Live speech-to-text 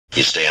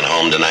You staying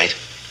home tonight?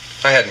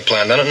 I hadn't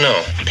planned on it,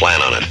 no.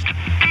 Plan on it.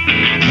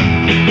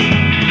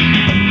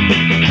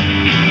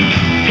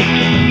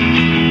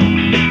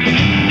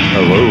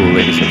 Hello,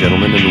 ladies and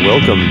gentlemen, and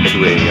welcome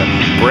to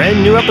a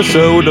brand new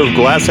episode of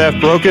Glass Half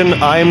Broken.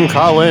 I'm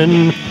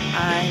Colin.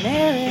 I'm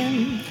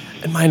Aaron.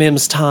 And my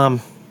name's Tom.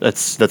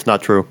 That's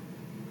not true.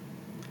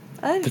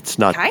 It's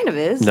not. Kind of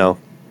is. No.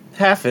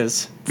 Half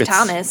is. It's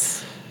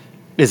Thomas.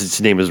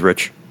 Its name is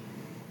Rich.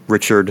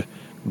 Richard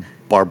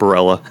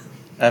Barbarella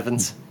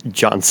Evans.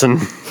 Johnson.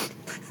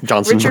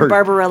 Johnsonburg. Richard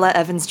Barbarella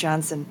Evans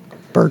Johnson.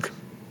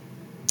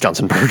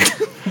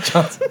 Johnsonburg.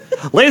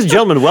 Ladies and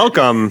gentlemen,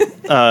 welcome.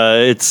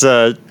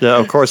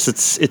 Of course,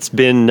 it's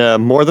been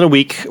more than a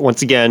week.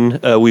 Once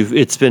again,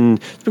 it's been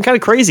kind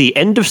of crazy.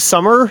 End of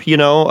summer,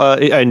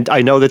 and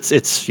I know that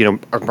it's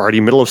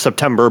already middle of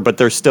September, but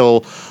there's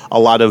still a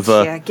lot of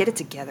get it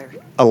together.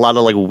 A lot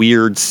of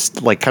weird,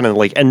 kind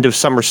of end of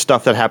summer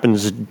stuff that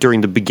happens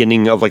during the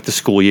beginning of the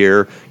school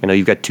year.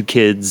 You've got two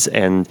kids,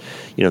 and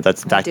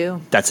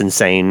that's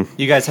insane.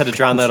 You guys had to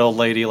drown that old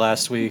lady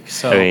last week,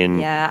 so I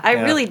mean, I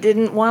really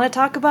didn't want to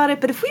talk about it,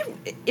 but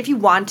if you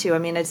want to, I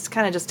mean, it's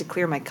kind of just to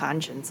clear my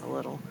conscience a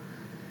little.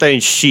 I mean,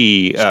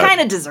 she kind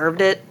of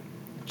deserved it.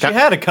 she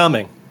had it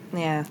coming.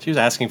 Yeah. She was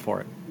asking for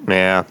it.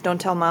 Yeah,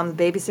 Don't tell mom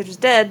the babysitter's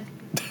dead.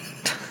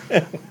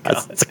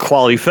 it's a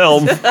quality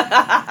film.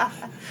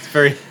 It's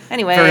very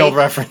old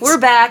reference. We're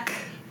back.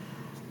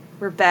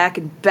 We're back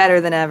and better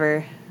than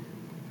ever.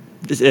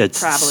 It's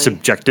Probably.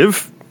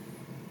 subjective.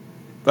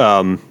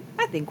 I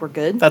think we're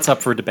good. That's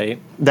up for debate.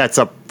 That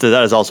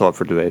is also up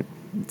for debate.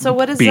 So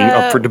what is Being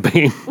up for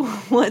debate.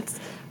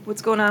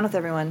 what's going on with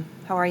everyone?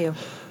 How are you?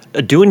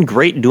 Doing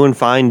great, doing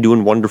fine,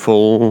 doing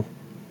wonderful,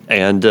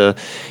 and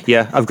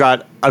I've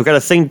got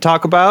a thing to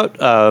talk about.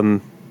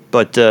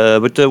 But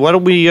why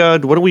don't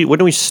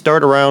we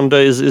start around?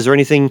 Is there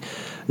anything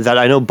that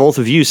I know both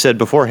of you said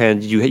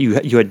beforehand? You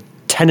had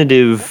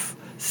tentative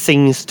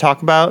things to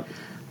talk about,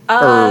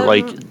 or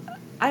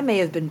I may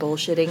have been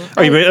bullshitting.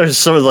 Oh, you mean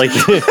sort of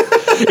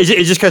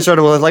it just kind of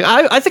started with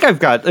I think I've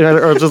got,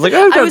 or just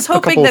I was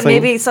hoping that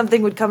maybe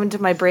something would come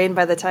into my brain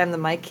by the time the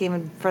mic came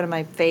in front of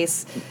my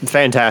face.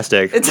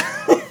 Fantastic.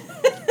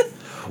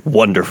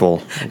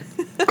 Wonderful.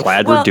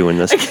 Glad we're doing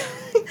this.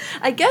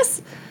 I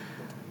guess.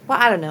 Well,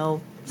 I don't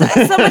know.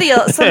 Somebody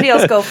else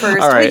go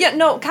first. All right.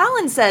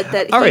 Colin said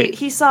that right.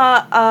 he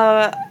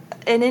saw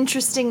an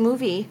interesting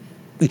movie.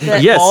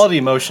 Yes.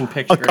 Quality motion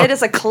picture. It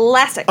is a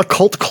classic. A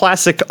cult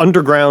classic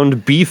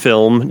underground B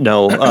film.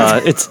 No,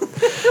 it's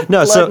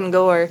no. Blood and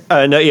gore.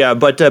 No, yeah,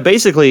 but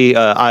basically,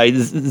 I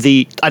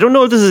don't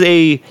know if this is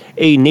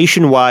a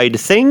nationwide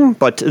thing,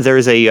 but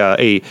there's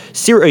a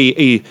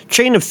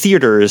chain of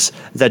theaters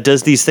that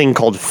does these thing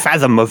called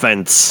Fathom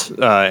events,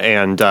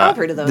 and I've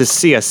heard of those.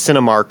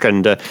 Cinemark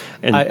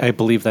and I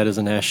believe that is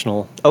a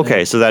national.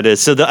 Okay, so that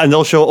is and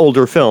they'll show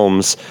older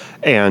films,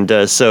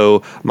 and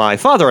so my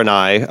father and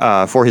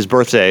I, for his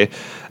birthday,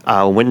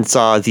 went and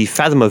saw the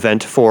Fathom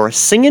event for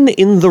Singin'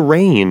 in the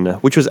Rain,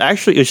 which was a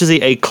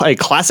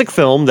classic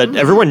film that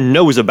everyone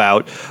knows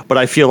about, but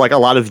I feel like a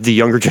lot of the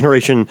younger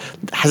generation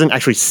hasn't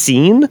actually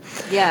seen.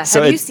 Yeah,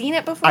 so have you seen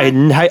it before?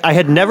 I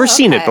had never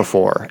seen it okay.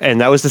 before, and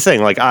that was the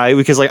thing.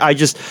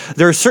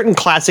 There are certain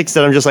classics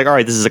that I'm just like, all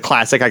right, this is a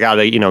classic. I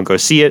gotta go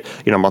see it.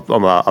 I'm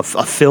a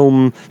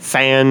film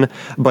fan,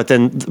 but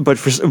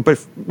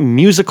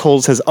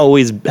musicals has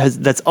always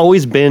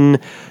been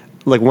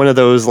one of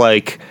those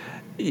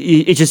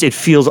it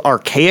feels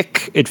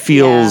archaic. It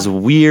feels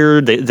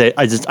weird.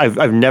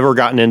 I've never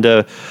gotten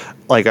into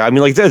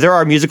there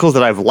are musicals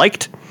that I've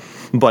liked,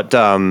 but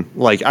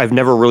I've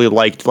never really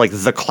liked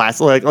the class.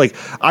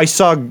 I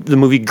saw the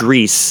movie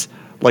Grease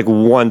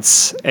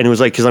once, and it was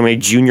because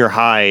junior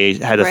high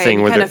had a thing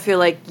you where kind of feel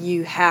like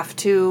you have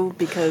to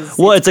because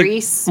it's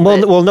Grease.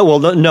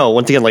 No.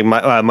 Once again,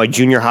 my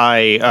junior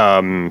high,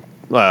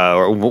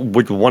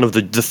 one of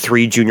the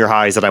three junior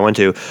highs that I went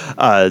to,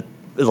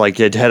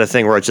 it had a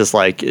thing where it's just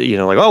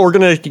oh, we're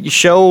gonna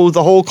show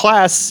the whole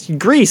class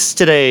Grease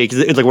today.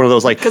 It's one of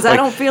those because I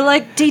don't feel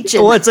like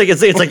teaching. Well, it's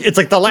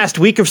the last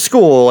week of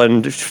school,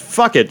 and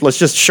fuck it, let's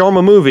just show them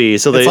a movie.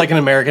 So it's like an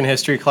American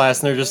history class,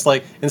 and they're just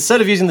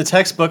instead of using the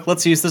textbook,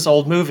 let's use this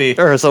old movie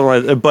or something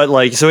like that.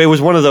 But so it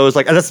was one of those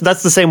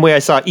that's the same way I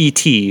saw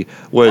E.T.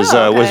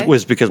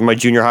 was because my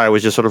junior high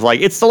was just sort of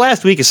it's the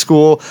last week of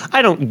school.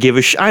 I don't give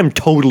a I'm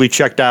totally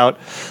checked out.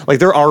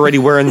 They're already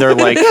wearing their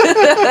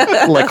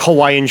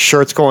Hawaiian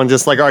shirts, going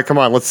just all right, come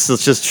on, let's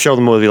just show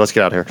the movie. Let's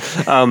get out of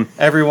here.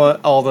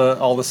 Everyone,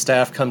 all the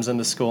staff comes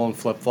into school in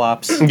flip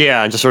flops.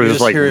 Yeah, and just sort of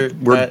hear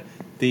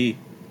the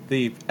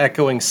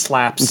echoing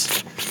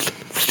slaps.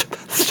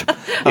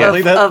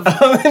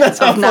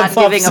 That's of not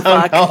giving a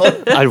fuck.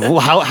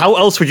 How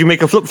else would you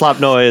make a flip flop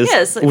noise?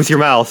 Yes. With your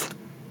mouth.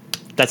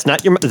 That's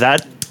not your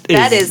that.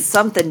 That is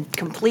something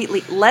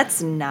completely.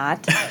 Let's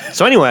not.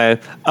 So anyway,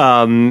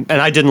 and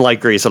I didn't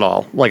like Grease at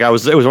all. Like it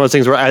was one of those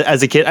things where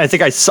as a kid, I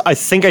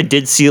think I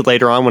did see it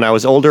later on when I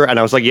was older, and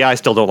I was like, yeah, I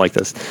still don't like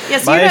this.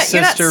 Yes, My you're not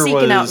sister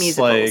seeking out was,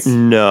 musicals.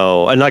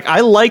 No, and like I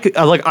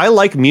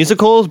like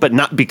musicals, but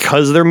not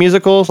because they're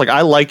musicals. Like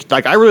I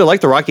really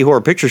like the Rocky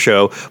Horror Picture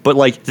Show, but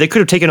like they could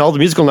have taken all the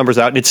musical numbers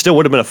out, and it still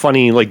would have been a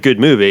funny, like, good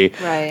movie.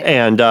 Right.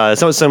 And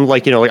some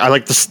like, you know, like I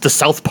like the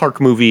South Park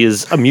movie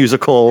is a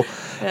musical.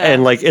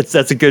 And like that's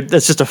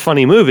just a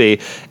funny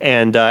movie,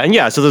 and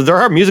yeah, so there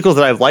are musicals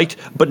that I've liked,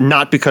 but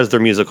not because they're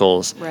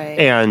musicals. Right.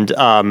 And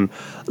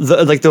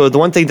the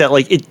one thing that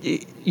like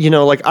it you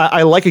know, like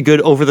I like a good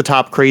over the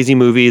top crazy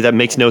movie that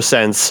makes no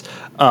sense,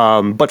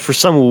 but for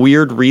some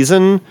weird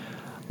reason,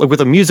 like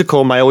with a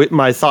musical,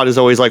 my thought is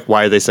always like,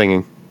 why are they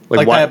singing?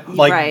 Like why? that,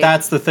 like Right.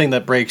 that's the thing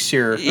that breaks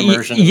your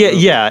immersion. in the Yeah,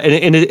 movie. yeah,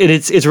 and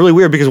it's really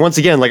weird because once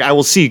again, like I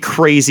will see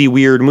crazy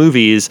weird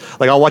movies.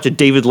 Like I'll watch a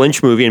David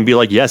Lynch movie and be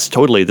like, yes,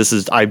 totally,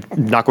 I'm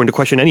not going to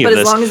question any But of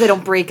as this. long as they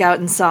don't break out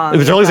in song.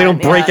 As long as they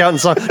don't break yeah. out in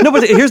song. No,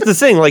 but here's the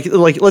thing. Like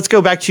let's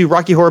go back to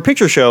Rocky Horror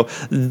Picture Show.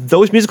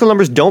 Those musical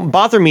numbers don't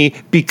bother me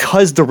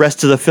because the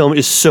rest of the film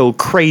is so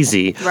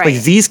crazy. Right.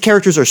 Like these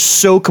characters are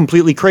so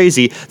completely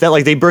crazy that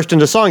like they burst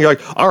into song. You're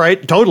like, all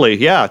right, totally,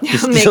 yeah,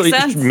 Makes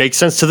sense. Makes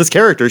sense to this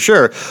character,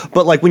 sure.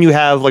 But like when you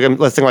have like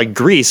let's think like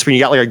Grease, when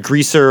you got like a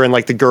greaser and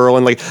like the girl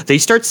and like they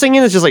start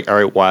singing, it's just like, all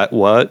right, what?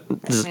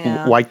 Just,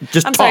 Yeah. why?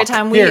 Just I'm talk. sorry,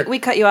 Tom. Here, We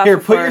cut you off. Here,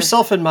 before. put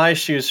yourself in my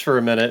shoes for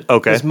a minute.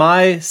 Okay. Because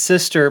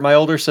my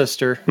older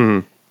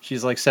sister,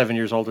 she's like 7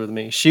 years older than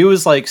me. She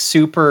was like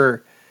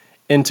super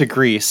into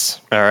Grease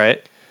All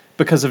right.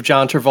 because of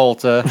John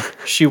Travolta.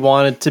 she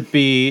wanted to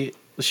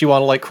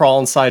like crawl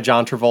inside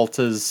John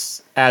Travolta's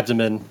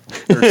abdomen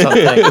or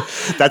something.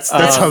 That's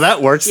how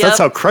that works. Yep, That's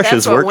how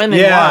crushes that's what work. women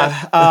want.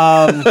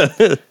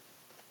 Yeah.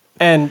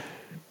 And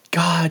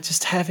God,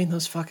 just having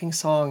those fucking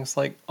songs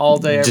like all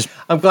day. Just-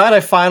 I'm glad I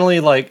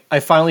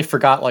finally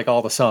forgot like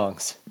all the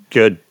songs.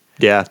 Good.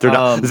 Yeah, they're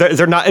not.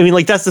 They're not. I mean,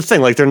 like that's the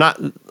thing. Like they're not.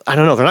 I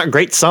don't know. They're not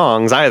great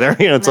songs either.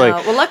 You know, it's No,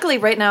 like well, luckily,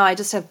 right now I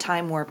just have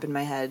Time Warp in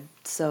my head.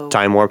 So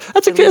Time Warp.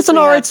 That's at okay. It's least an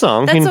we alright have-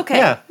 song. That's I mean, okay.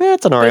 yeah. Yeah,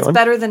 it's an But alright it's one.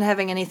 better than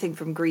having anything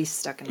from Grease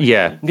stuck in my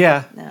Yeah, head.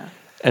 Yeah. Yeah.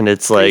 and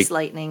it's Grease,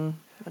 like Lightning,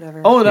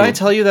 whatever. Oh, did I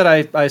tell you that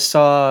I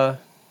saw,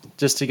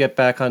 just to get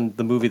back on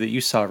the movie that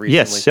you saw recently?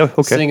 Yes, yeah,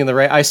 okay. Singing in the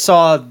Rain. I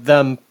saw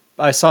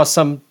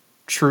some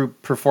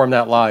troupe perform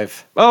that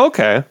live. oh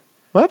okay.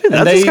 Well, I mean,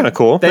 And that's kind of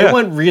cool. They Yeah.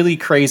 went really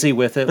crazy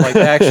with it. Like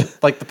they actually,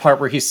 like the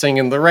part where he's singing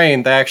in the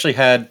rain, they actually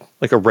had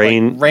like a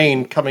rain.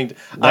 rain coming.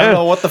 I Yeah. don't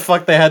know what the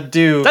fuck they had to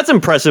do. That's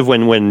impressive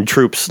when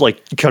troops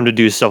like come to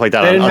do stuff like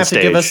that They didn't on have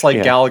stage. to give us like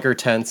yeah. Gallagher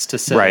tents to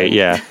sit Right. in,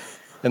 Yeah.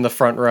 in the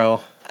front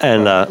row.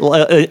 And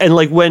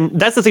like when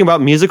that's the thing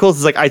about musicals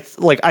is like I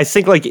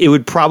think like it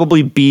would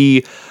probably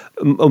be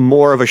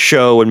more of a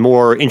show and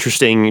more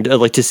interesting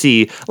like to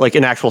see like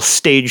an actual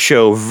stage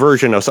show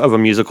version of a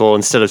musical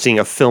instead of seeing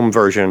a film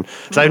version.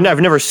 So I've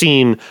never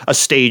seen a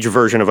stage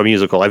version of a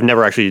musical. I've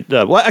never actually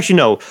well actually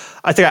no.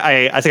 I think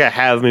I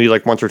have maybe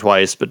like once or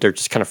twice, but they're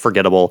just kind of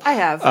forgettable. I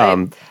have.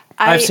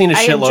 I've seen a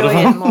shitload of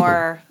I enjoy them. it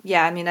more.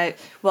 Yeah, I mean,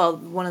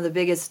 one of the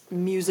biggest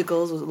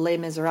musicals was Les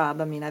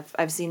Miserables. I mean,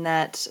 I've seen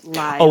that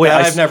live. Oh, wait,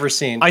 That I I've never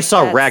seen. I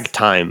saw That's-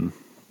 Ragtime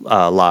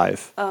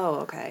live,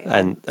 Oh, okay.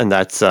 and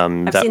that's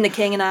I've seen The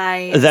King and I.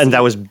 and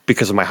that was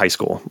because of my high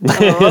school. Oh,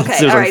 So it okay.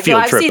 was All on a right. So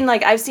field I've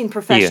trip. seen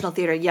professional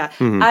theater. Yeah.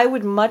 I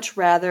would much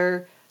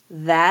rather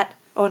that.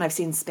 Oh, and I've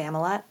seen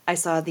Spamalot. I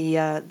saw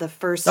the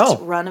first Oh.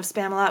 run of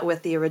Spamalot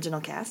with the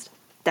original cast.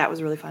 That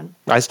was really fun.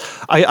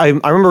 I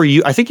remember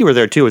you. I think you were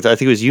there too. I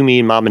think it was you,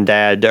 me, mom and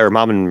dad, or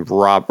mom and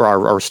Rob,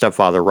 our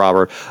stepfather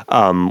Robert,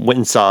 went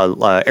and saw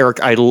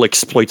Eric Idle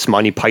exploits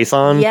Monty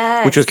Python,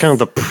 Yes. which was kind of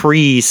the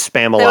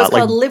pre-Spamalot, That was like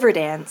called Liver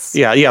Dance.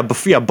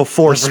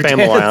 before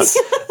Spamalot.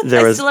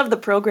 There I was still have the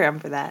program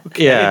for that.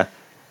 yeah.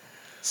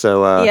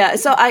 So Yeah,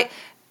 so I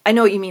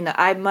know what you mean.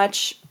 I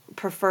much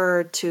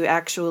prefer to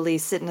actually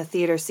sit in a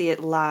theater, see it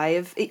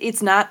live.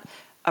 It's not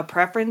a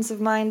preference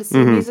of mine to see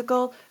Mm-hmm. a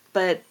musical,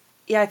 but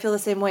yeah, I feel the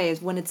same way.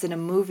 As when it's in a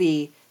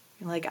movie,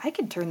 you're like, I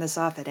could turn this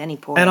off at any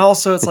point. And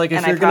also, it's like if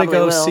And I you're gonna probably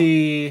will.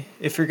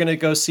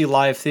 go see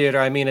live theater,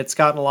 I mean, it's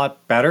gotten a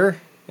lot better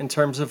in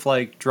terms of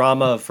like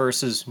drama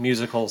versus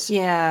musicals.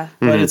 yeah,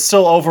 But it's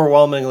still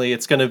overwhelmingly,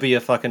 it's gonna be a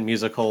fucking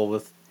musical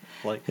with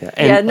like. and,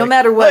 yeah. No like,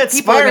 matter what it's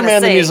people are gonna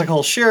Spider-Man the say.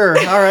 musical, sure,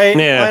 all right,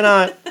 Yeah. why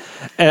not?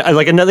 And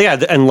like another,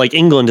 yeah, and like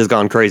England has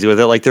gone crazy with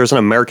it. Like there's an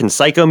American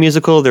Psycho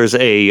musical. There's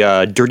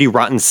a Dirty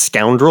Rotten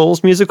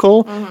Scoundrels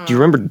musical. Do you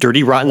remember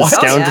Dirty Rotten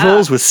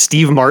Scoundrels Yeah. with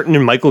Steve Martin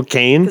and Michael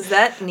Caine? Because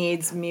that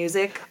needs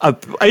music.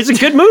 It's a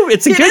good movie.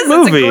 It's a It good is, it's a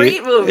movie.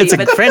 great movie, It's a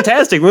but-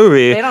 fantastic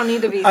movie. They don't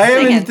need to be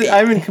I'm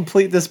singing. in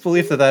complete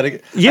disbelief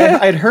that Yeah.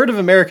 I'd heard of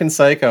American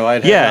Psycho.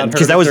 Yeah, not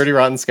 'cause heard that of was- Dirty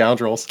Rotten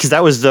Scoundrels. Because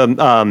that was the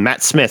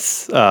Matt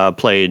Smith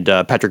played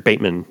Patrick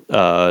Bateman,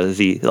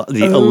 the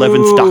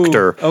 11th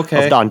Doctor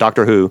okay. on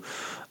Doctor Who.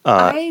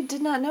 I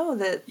did not know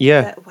that.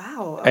 Yeah.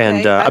 Wow. Okay.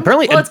 And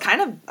apparently, well,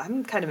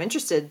 I'm kind of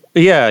interested.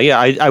 yeah,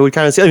 I would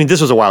kind of say. I mean,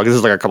 this was a while because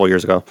this was like a couple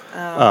years ago.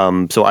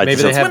 So I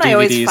Maybe just, they have When I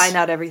always DVDs. find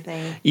out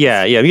everything.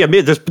 yeah.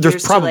 There's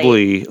Years too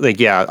probably like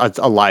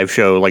a live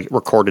show like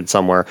recorded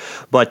somewhere.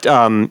 But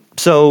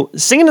so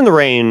Singing in the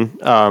Rain.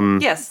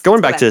 Yes,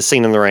 Going let's go back to back.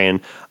 Singing in the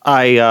Rain,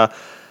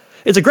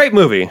 it's a great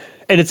movie,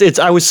 and it's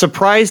I was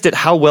surprised at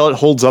how well it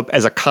holds up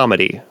as a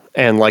comedy.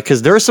 And like,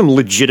 because there are some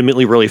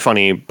legitimately really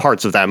funny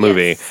parts of that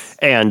movie, Yes.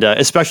 and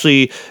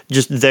especially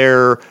just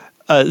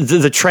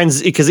the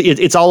trends, because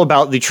it's all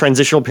about the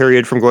transitional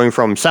period from going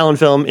from silent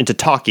film into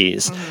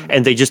talkies,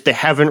 and they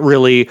haven't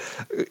really,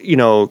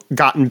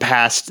 gotten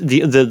past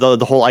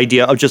the whole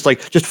idea of just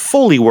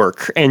Foley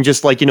work and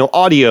just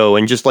audio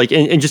and just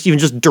and just even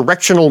just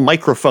directional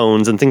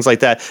microphones and things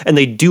like that, and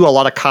they do a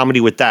lot of comedy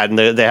with that, and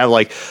they have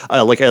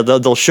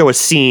they'll show a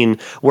scene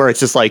where it's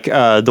just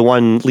the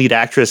one lead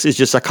actress is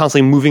just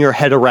constantly moving her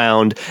head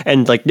around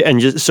and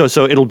just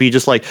so it'll be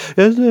just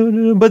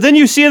but then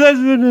you see that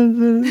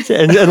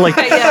and like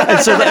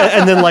Yeah.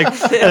 and then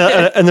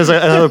and there's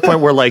another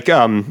point where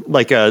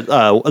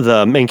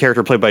the main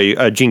character played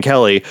by Gene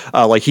Kelly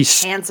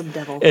he's Handsome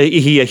devil.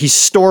 he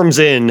storms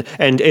in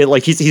and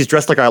he's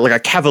dressed like a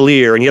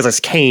cavalier and he has this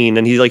cane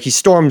and he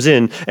storms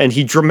in and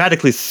he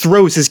dramatically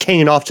throws his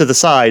cane off to the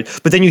side,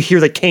 but then you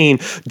hear the cane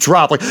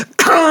drop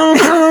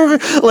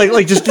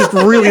just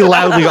really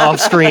loudly off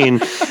screen,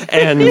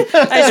 and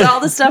I know all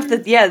the stuff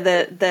that they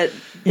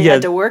Yeah.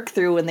 had to work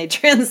through when they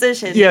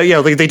transitioned.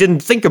 yeah, they didn't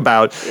think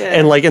about,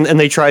 Yeah. and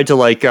they tried to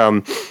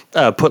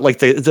put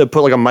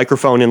put a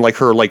microphone in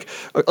her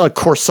a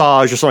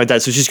corsage or something like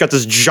that. So she's got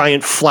this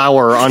giant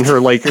flower on her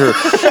her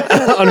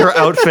on her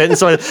outfit, and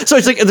so it's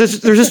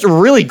there's just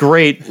really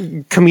great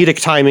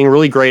comedic timing,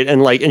 really great,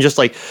 and just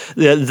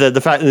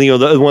the fact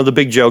one of the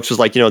big jokes was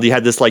you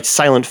had this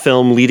silent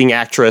film leading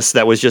actress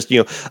that was just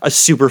a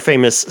super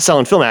famous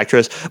silent film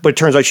actress, but it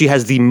turns out she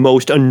has the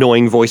most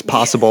annoying voice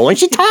possible, and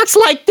she talks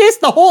like this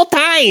the whole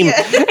time,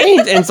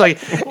 and it's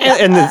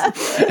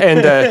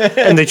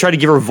and they try to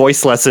give her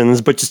voice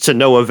lessons, but just to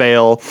no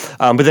avail.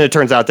 But then it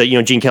turns out that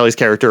Gene Kelly's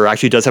character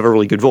actually does have a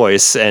really good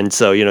voice, and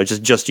so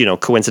just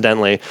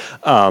coincidentally,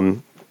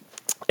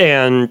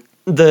 and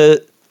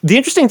the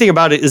interesting thing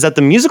about it is that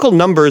the musical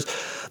numbers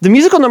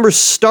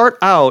start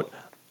out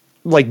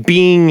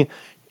being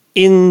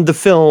in the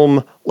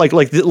film,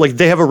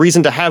 they have a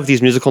reason to have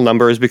these musical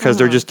numbers because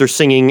they're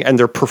singing and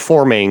they're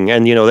performing,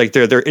 and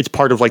they're it's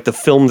part of the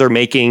film they're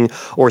making,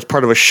 or it's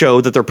part of a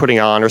show that they're putting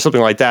on or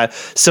something like that.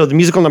 So the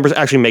musical numbers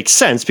actually make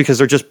sense because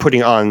they're just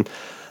putting on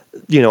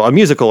a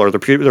musical, or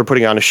they're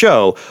putting on a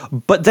show.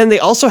 But then they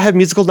also have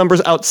musical numbers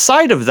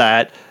outside of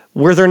that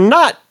where they're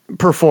not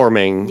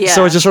performing. Yeah.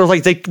 So it's just sort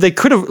of they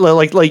could have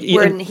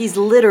Where he's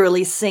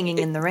literally singing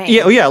in the rain.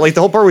 yeah, the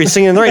whole part where he's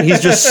singing in the rain,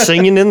 he's just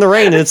singing in the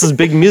rain, and it's this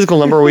big musical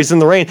number where he's in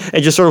the rain,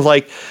 and just sort of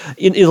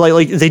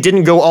they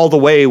didn't go all the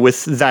way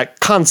with that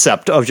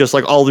concept of just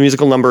all the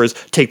musical numbers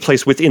take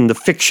place within the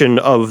fiction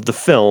of the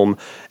film,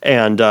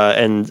 and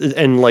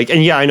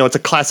yeah, I know it's a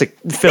classic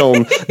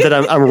film that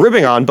I'm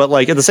ribbing on, but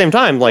at the same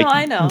time,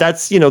 I know.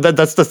 that's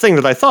that's the thing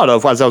that I thought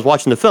of as I was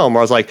watching the film,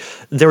 where I was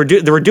they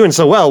were doing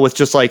so well with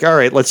just all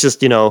right, let's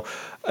just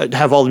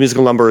have all the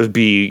musical numbers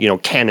be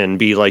canon,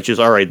 be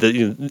just all right,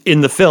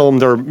 in the film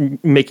they're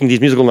making these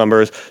musical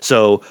numbers,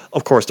 so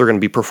of course they're going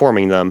to be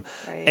performing them.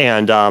 Right.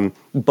 And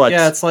but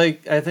Yeah, it's I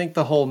think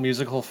the whole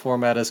musical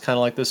format is kind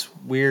of this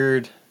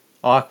weird,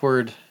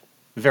 awkward,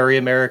 very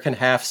American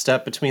half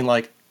step between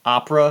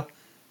opera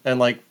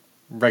and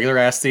regular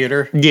ass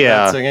theater. Yeah.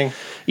 Not singing.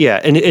 Yeah,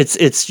 and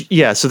it's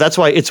yeah, so that's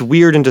why it's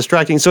weird and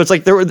distracting. So it's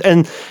there were,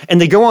 and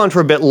they go on for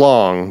a bit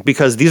long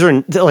because these are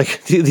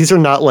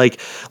not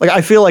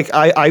I feel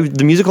I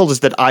the musicals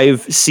that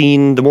I've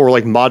seen, the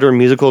more modern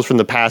musicals from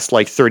the past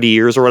 30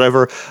 years or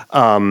whatever,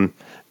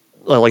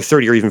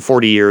 30 or even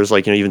 40 years,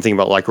 even thinking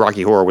about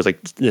Rocky Horror was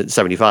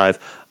 75,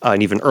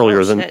 and even earlier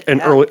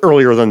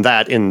earlier than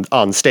that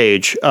on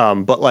stage.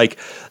 But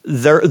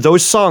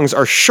those songs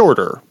are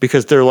shorter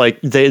because they're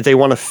they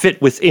want to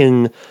fit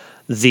within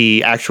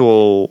the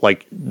actual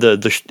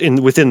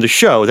within the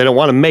show. They don't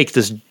want to make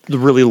this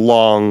really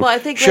long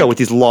show with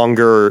these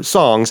longer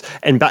songs,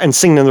 and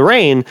Singing in the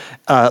Rain,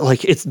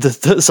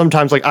 it's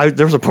sometimes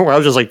there was a point where I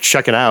was just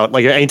checking out.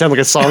 Anytime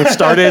a song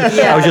started,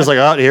 I was just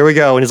oh, here we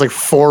go, and it's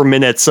 4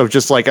 minutes of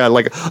just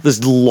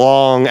this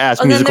long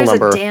ass musical then there's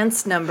number. a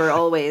dance number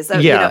always.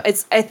 Yeah.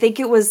 I think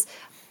it was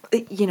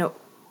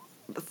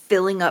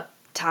filling up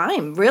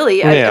time, really.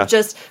 Yeah.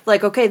 Just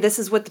okay, this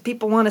is what the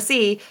people want to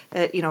see.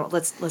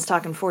 Let's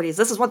talk in 40s.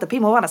 This is what the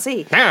people want to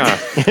see. Yeah.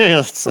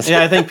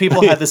 Yeah, I think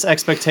people had this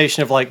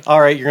expectation of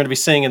all right, you're going to be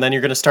singing, and then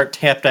you're going to start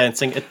tap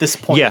dancing at this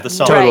point of the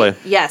song. Totally.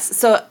 Right. Yes.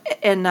 So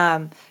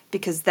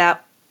because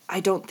that, I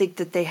don't think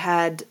that they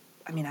had.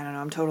 I mean, I don't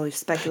know. I'm totally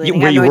speculating.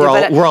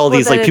 We're all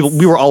these people.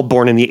 We were all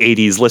born in the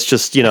 80s. Let's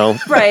just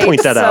Right,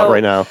 point that out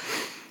right now.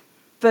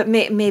 But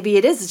maybe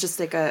it is just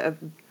a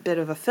bit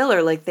of a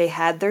filler. They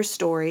had their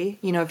story.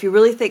 If you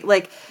really think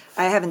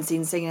I haven't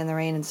seen Singing in the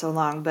Rain in so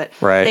long, but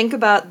Right. think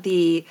about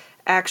the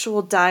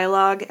actual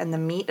dialogue and the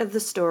meat of the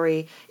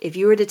story, if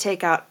you were to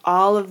take out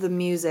all of the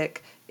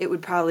music, it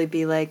would probably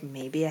be like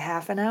maybe a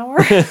half an hour.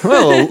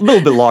 Well, a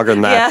little bit longer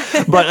than that.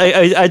 Yeah. But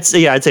I'd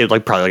say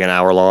like probably like an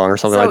hour long or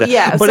something So, like that.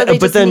 yeah, But so they but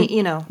just then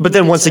need, but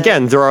then needed once to-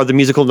 again, there are the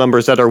musical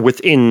numbers that are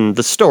within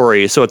the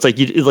story. So it's like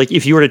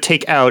if you were to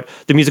take out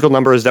the musical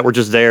numbers that were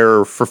just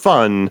there for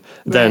fun,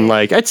 then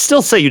Right. like I'd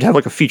still say you'd have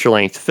like a feature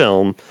length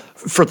film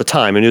for the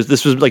time. And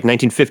this was like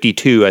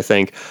 1952, I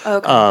think.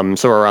 Okay.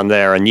 So around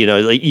there, and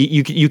like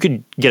you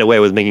could get away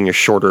with making a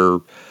shorter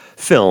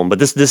film, but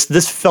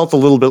this felt a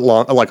little bit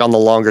long, like on the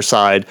longer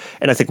side,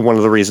 and I think one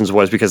of the reasons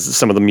was because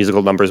some of the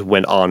musical numbers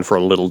went on for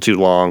a little too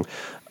long,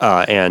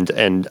 and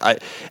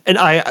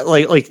I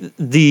like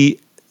the.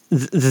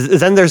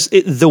 Then there's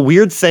the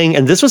weird thing,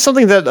 and this was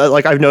something that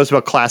like I've noticed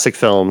about classic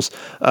films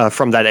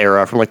from that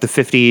era, from like the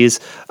 50s,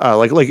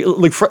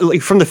 like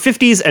from the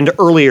 50s and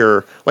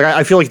earlier. Like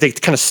I feel like they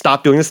kind of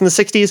stopped doing this in the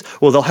 60s.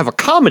 Well, they'll have a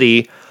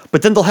comedy,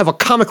 but then they'll have a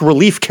comic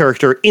relief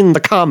character in the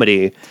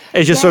comedy.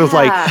 It's just sort of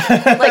like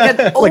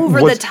an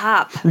over the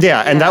top.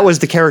 yeah, and that was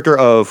the character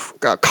of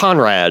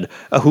Conrad,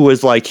 who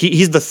was like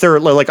he's the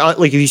third,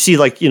 like you see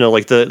like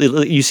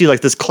you see like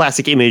this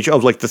classic image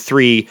of like the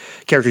three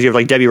characters. You have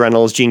like Debbie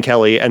Reynolds, Gene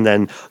Kelly, and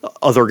then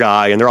other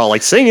guy, and they're all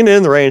like singing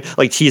in the rain.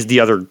 Like he's the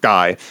other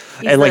guy,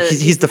 and like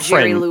he's the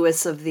friend. Jerry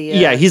Lewis of the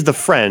Yeah, he's the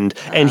friend,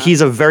 and he's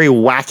a very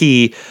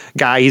wacky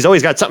guy. He's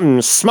always got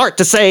something smart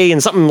to say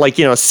and something like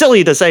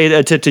silly to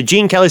say to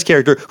Gene Kelly's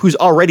character, who's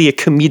already a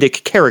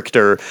comedic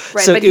character.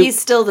 Right, So but he's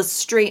still the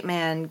straight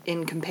man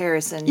in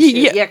comparison. To,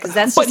 Yeah, because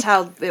that's but- just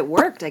how it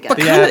worked, I guess.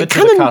 The Abbott to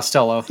the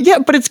Costello. Yeah,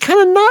 but it's kind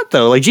of not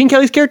though. Like Gene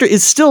Kelly's character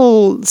is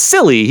still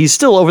silly. He's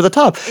still over the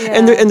top,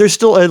 and there's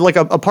still like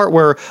a part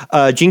where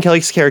Gene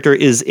Kelly's character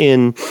is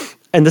in,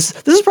 and this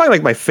is probably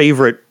like my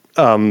favorite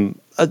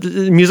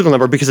musical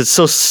number because it's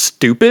so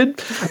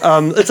stupid.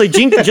 It's like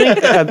Gene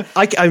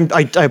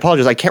I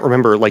apologize. I can't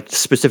remember like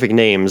specific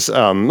names.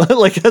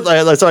 Like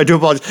so I do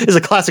apologize. It's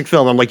a classic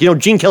film. I'm like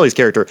Gene Kelly's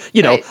character.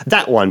 Right.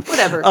 That one.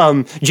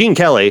 Whatever. Gene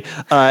Kelly,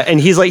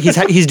 and he's like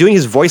he's doing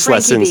his voice Frankie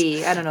lessons.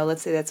 B. I don't know.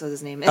 Let's say that's what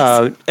his name is.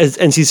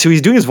 So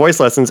he's doing his voice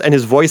lessons, and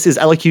his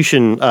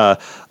elocution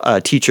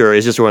teacher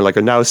is just going like,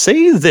 now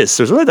say this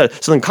or something like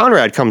that. So then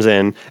Conrad comes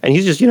in, and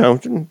he's just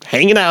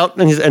hanging out,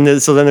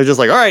 and so then they're just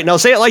like, all right, now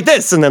say it like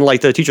this, and then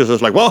like the teacher's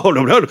just like, whoa,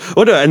 no,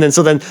 and then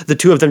so then the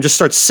two of them just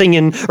start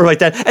singing or like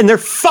that, and they're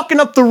fucking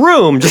up the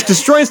room, just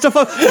destroying stuff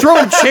up,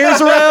 throwing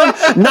chairs around,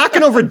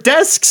 knocking over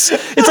desks.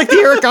 It's like the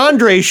Eric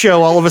Andre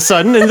show all of a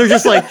sudden, and they're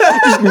just like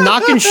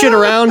knocking shit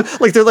around,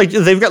 like they're like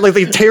they've got like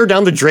they tear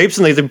down the drapes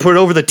and they put it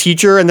over the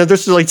teacher, and then they're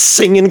just like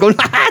singing, going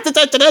and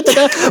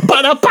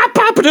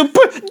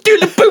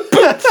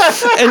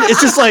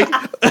it's just like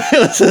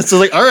so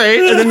like all right,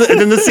 and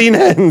then the scene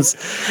ends,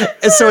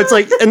 and so it's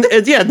like and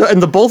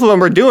the both of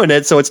them are doing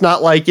it, so it's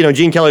not like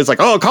Gene Kelly's like,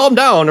 oh, calm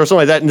down or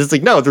something like that, and it's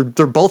like no,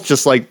 they're both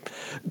just like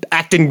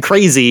acting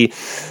crazy,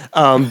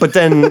 but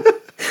then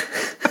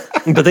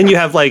you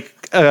have like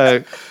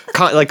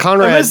Conrad.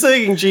 I'm just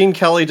thinking Gene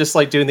Kelly just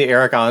like doing the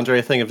Eric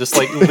Andre thing of just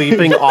like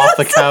leaping off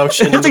the couch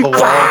and into the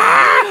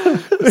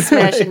wall.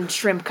 Smashing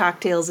shrimp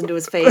cocktails into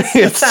his face.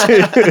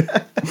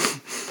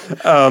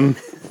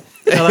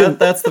 No,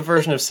 that's the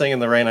version of Sing in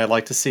the Rain I'd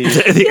like to see.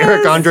 The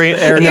Eric Andre,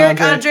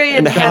 Eric Andre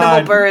and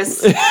Hannibal God.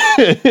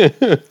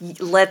 Buress.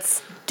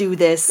 Let's do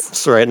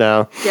this. right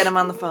now. Get him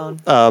on the phone.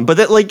 But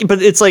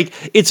it's like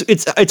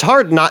it's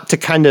hard not to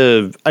kind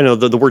of, I know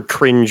the word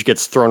cringe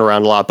gets thrown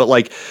around a lot, but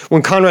like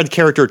when Conrad's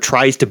character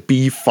tries to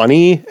be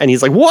funny and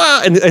he's like,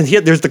 wow, and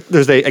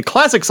there's a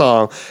classic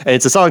song, and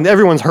it's a song that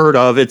everyone's heard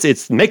of.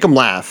 It's Make 'Em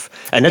Laugh,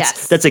 and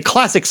that's a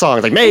classic song.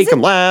 It's like Make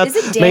 'Em Laugh. Is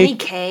it Danny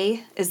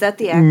Kaye? Is that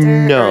the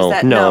actor? No, Or is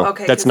that, no,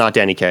 Okay, that's 'cause- not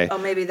Danny Kaye. Oh,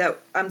 maybe that.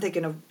 I'm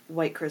thinking of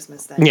White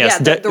Christmas then. Yes,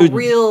 yeah, the that-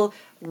 real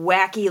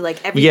wacky, like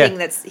everything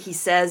he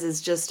says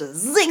is just a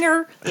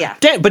zinger. Yeah.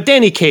 But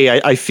Danny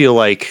Kaye, I feel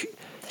like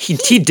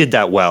he did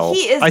that well.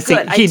 He is I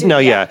think good. He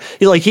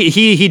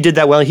did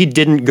that well. He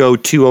didn't go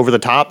too over the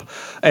top,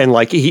 and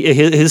like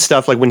his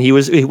stuff, like when he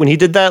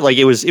did that, like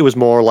it was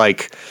more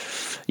like,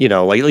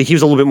 like he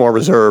was a little bit more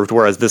reserved,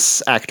 whereas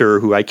this actor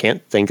who I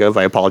can't think of,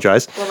 I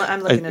apologize. Well,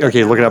 I'm looking it up.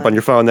 Okay, looking up on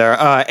your phone there,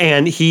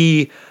 and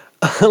he.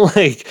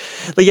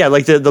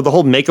 the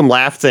whole Make 'Em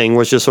Laugh thing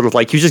was just sort of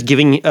like he was just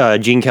giving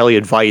Gene Kelly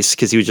advice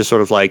because he was just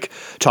sort of like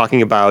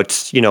talking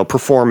about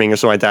performing or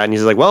something like that, and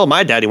he's like, well,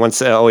 my daddy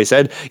once always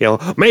said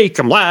make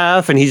 'em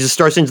laugh, and he just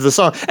starts into the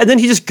song, and then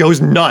he just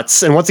goes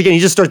nuts, and once again he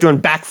just starts doing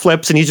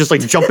backflips, and he's just like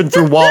jumping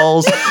through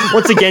walls,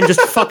 once again just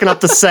fucking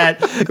up the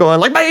set, going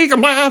like make 'em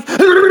laugh,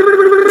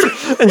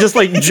 and just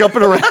like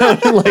jumping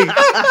around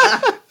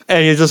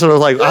and you're just sort of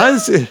like,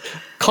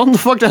 calm the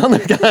fuck down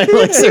there, guy.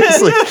 Like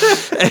seriously.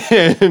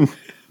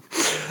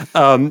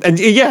 And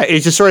yeah,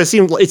 it just sort of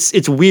seemed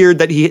it's weird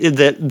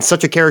that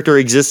such a character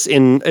exists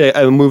in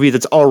a movie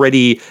that's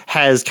already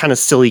has kind of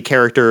silly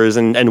characters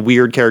and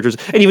weird characters,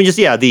 and even just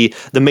the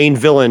main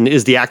villain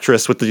is the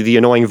actress with the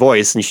annoying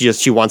voice, and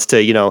she wants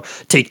to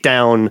take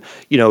down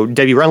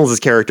Debbie Reynolds'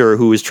 character,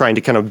 who is trying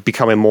to kind of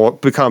become a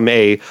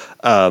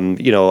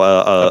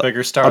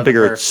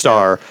bigger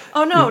star.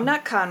 Oh no,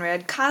 not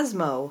Conrad,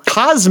 Cosmo.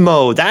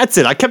 Cosmo, that's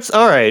it.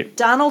 All right.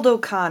 Donald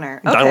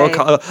O'Connor. Okay.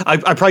 Donald I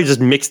probably just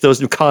mixed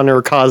those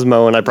Connor,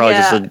 Cosmo, and I probably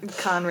just said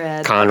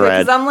Conrad.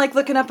 Conrad. Because I'm like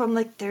looking up, I'm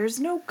like, there's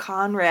no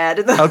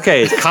Conrad.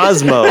 Okay,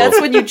 Cosmo. That's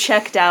when you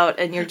checked out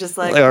and you're just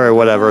like, all right,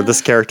 whatever.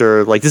 This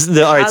character, like this is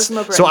the all right.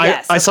 So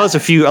I saw this a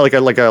few like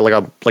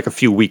a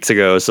few weeks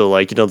ago. So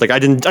like I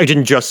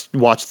didn't just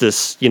watch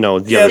this the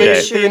other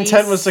day. The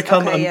intent was to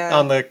come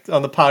on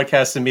the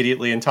podcast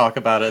immediately and talk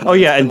about it. Oh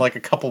yeah, in like a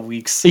couple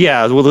weeks.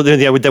 Yeah, well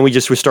then we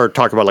started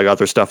talking about like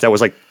other stuff that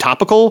was like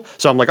topical.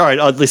 So I'm like, all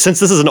right, since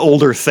this is an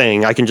older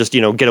thing, I can just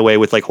get away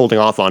with like holding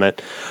off on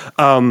it.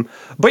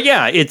 But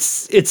yeah,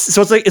 it's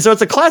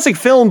a classic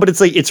film, but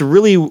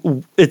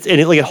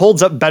it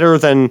holds up better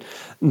than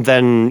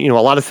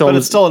a lot of films. But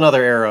it's still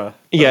another era.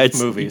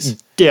 Of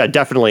movies. Yeah,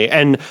 definitely.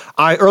 And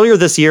earlier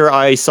this year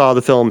I saw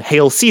the film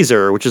Hail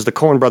Caesar, which is the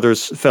Coen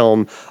Brothers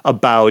film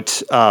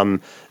about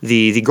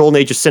the golden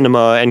age of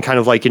cinema and kind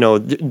of like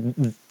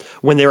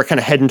when they were kind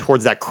of heading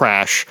towards that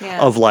crash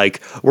of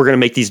like we're going to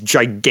make these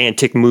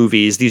gigantic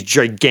movies, these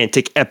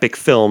gigantic epic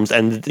films.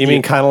 And you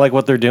mean kind of like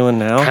what they're doing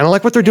now? Kind of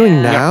like what they're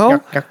doing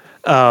now. Yeah.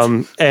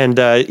 And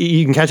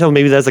you can kind of tell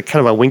maybe that's a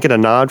kind of a wink and a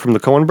nod from the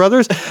Coen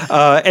Brothers.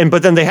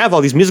 But then they have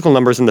all these musical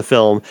numbers in the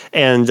film,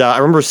 and I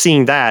remember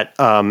seeing that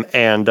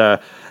and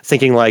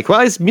thinking like, well,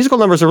 these musical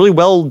numbers are really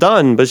well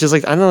done, but it's just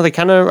like I don't know, they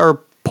kind of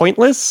are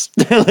pointless.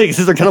 Like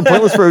they're kind of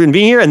pointless for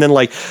being here. And then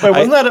like,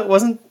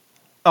 wasn't.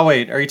 Oh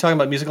wait, are you talking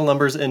about musical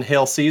numbers in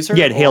Hail Caesar?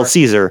 Yeah, in Hail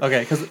Caesar.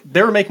 Okay, because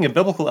they were making a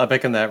biblical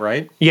epic in that,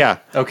 right? Yeah.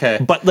 Okay.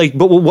 But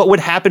what would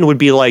happen would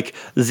be like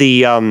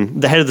the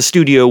head of the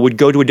studio would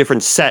go to a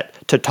different set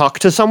to talk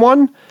to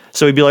someone.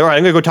 So he'd be like, all right,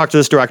 I'm going to go talk to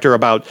this director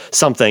about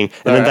something.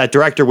 And then that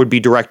director would be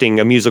directing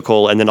a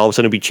musical. And then all of a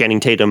sudden it'd be Channing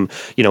Tatum,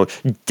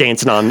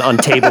 dancing on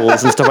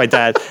tables and stuff like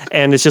that.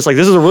 And it's just like,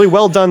 this is a really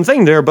well done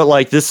thing there, but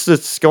like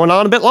it's going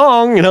on a bit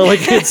long,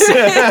 like it's,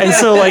 and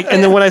so like,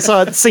 and then when I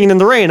saw it Singing in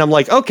the Rain, I'm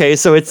like, okay,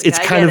 so it's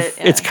kind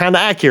of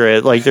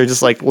accurate. Like they're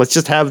just like, let's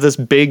just have this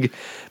big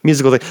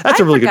musical thing. That's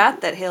a really good. I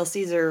forgot that Hail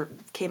Caesar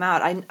came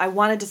out. I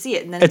wanted to see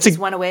it, and then it just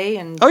went away.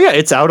 And oh yeah,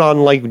 it's out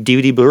on like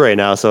DVD Blu-ray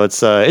now, so it's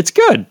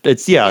good.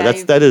 It's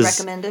that is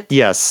recommend it.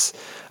 Yes,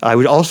 I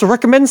would also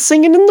recommend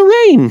Singing in the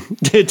Rain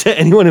to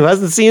anyone who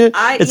hasn't seen it.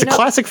 It's a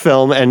classic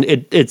film, and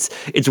it's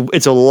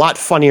a lot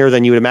funnier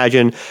than you would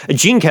imagine.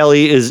 Gene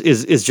Kelly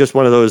is just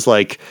one of those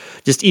like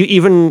just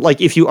even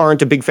like if you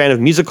aren't a big fan of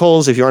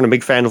musicals, if you aren't a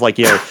big fan of like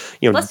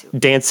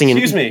dancing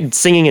and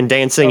singing and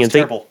dancing and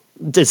things.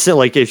 It's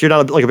like if you're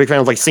not like a big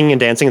fan of like singing and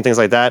dancing and things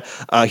like that,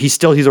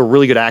 he's a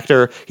really good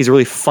actor. He's a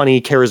really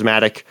funny,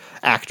 charismatic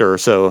actor.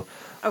 So,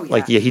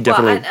 he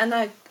definitely.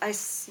 Well, I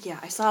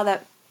saw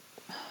that.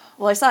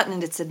 Well, I saw it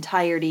in its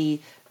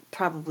entirety,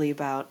 probably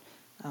about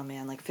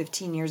like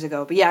 15 years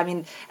ago. But yeah, I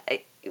mean,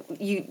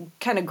 you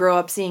kind of grow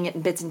up seeing it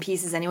in bits and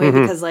pieces anyway,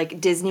 because like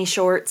Disney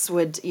shorts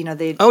would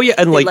they'd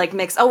like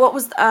mix. Oh, what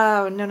was?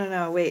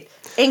 No, wait.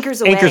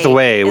 Anchors Away. Anchors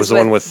Away was the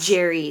one with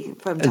Jerry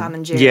from Tom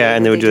and Jerry. Yeah,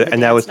 and they would do it,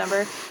 and that was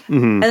number.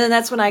 And then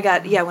that's when I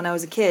got when I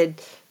was a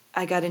kid,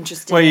 I got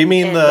interested. Wait, you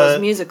mean in those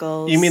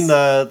musicals? You mean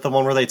the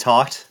one where they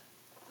talked?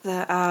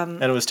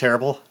 And it was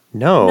terrible.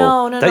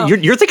 No.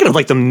 You're thinking of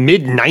like the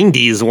mid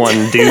 '90s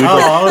one, dude.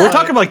 We're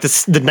talking about like the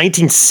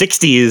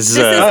 1960s.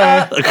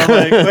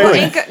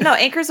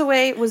 Anchors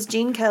Away was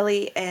Gene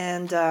Kelly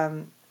and.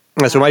 So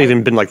it might have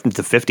even been like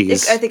the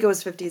 50s. I think it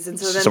was 50s, and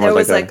so then there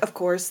was like of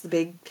course, the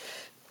big.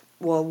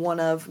 Well, one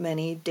of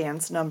many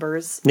dance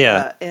numbers.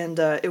 Yeah. And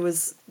it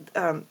was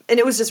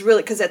just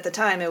really, because at the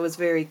time it was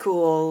very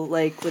cool,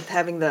 like with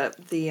having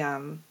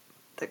the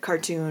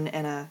cartoon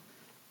and a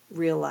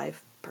real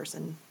life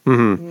person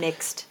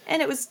mixed,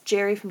 and it was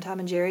Jerry from Tom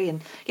and Jerry,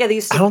 and they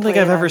used to. I don't think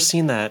I've ever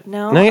seen that.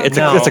 No,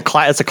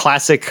 it's a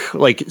classic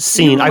like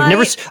scene. I've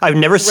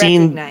never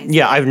seen.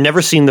 Yeah, I've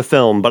never seen the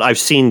film, but I've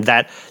seen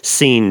that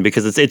scene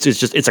because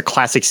it's a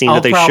classic scene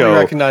that they show. I'll probably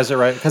recognize it,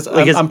 right? Because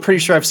I'm pretty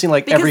sure I've seen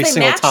like every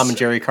single Tom and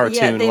Jerry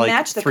cartoon they like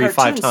matched the 3-5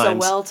 times. So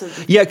well to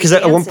because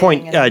at one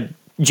point.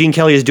 Gene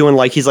Kelly is doing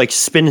like he's like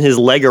spinning his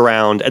leg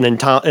around, and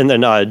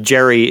then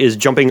Jerry is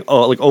jumping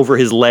like over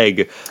his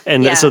leg,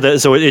 and so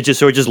it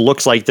just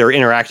looks like they're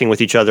interacting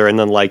with each other, and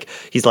then like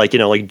he's like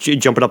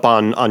jumping up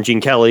on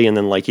Gene Kelly, and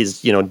then like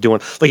he's doing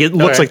like it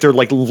looks like they're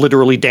like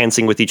literally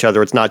dancing with each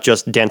other. It's not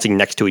just dancing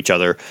next to each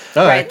other.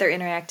 Right, they're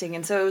interacting,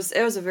 and so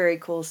it was a very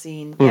cool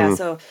scene. Yeah,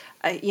 so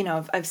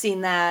I've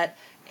seen that.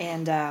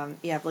 And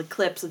like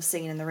clips of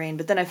Singing in the Rain,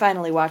 but then I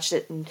finally watched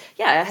it, and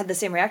I had the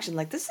same reaction.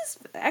 Like, this is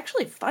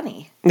actually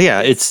funny.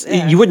 Yeah,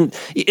 you wouldn't,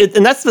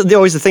 and that's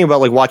always the thing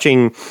about like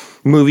watching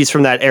movies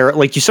from that era.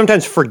 Like, you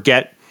sometimes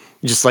forget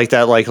just like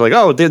that, like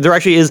oh, there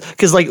actually is,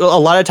 because like a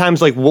lot of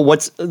times like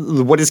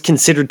what is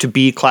considered to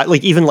be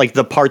like even like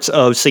the parts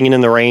of Singing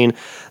in the Rain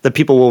that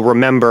people will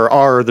remember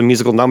are the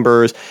musical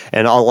numbers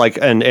and all like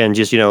and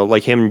just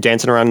like him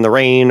dancing around in the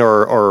rain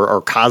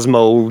or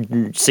Cosmo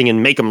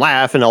singing Make 'Em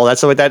Laugh and all that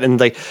stuff like that, and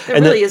like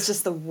it really is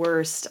just the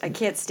worst. I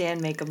can't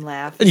stand Make 'Em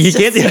Laugh. You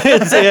can't.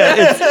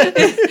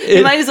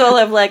 You might as well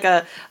have like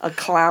a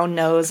clown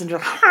nose and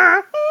just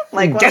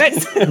like get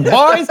it,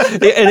 boys,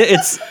 and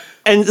it's.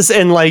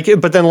 And like,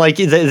 but then like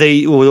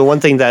the one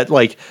thing that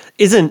like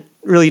isn't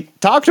really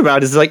talked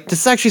about is like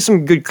there's actually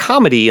some good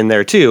comedy in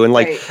there too, and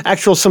like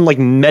actual some like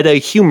meta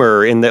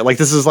humor in there. Like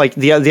this is like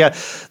the idea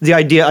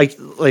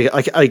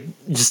like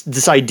just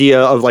this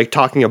idea of like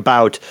talking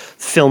about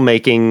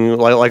filmmaking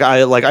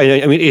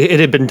I mean it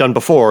had been done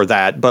before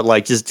that, but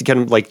like just kind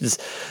of like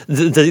just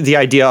the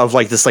idea of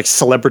like this like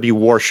celebrity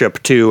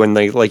worship too, and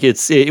like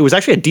it was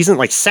actually a decent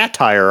like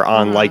satire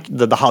on like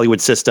the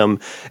Hollywood system,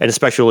 and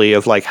especially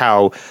of like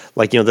how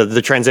like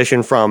the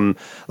transition from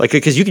like,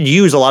 because you could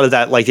use a lot of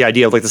that, like the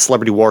idea of like the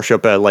celebrity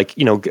worship,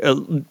 you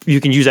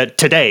can use that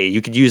today.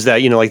 You could use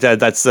that, like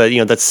that's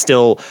that's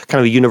still kind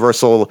of a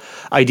universal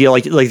idea.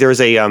 Like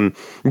there's a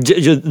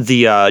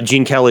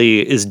Gene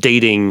Kelly is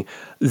dating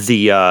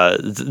the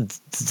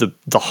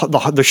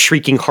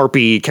shrieking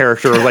harpy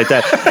character like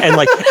that,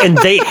 and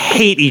they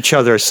hate each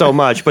other so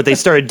much, but they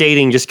started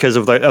dating just because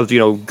of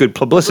good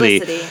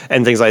publicity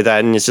and things like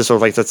that, and it's just sort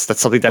of like that's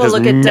something that has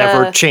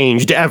never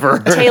changed ever.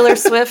 Taylor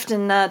Swift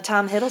and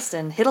Tom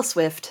Hiddleston. That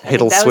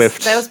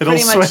was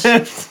pretty much.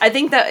 I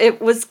think that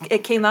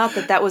it came out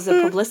that was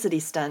a publicity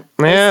stunt.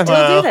 They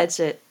still do that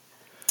shit.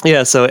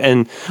 Yeah, so,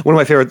 and one of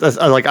my favorite,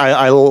 I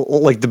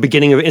like the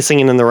beginning of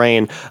Singing in the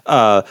Rain,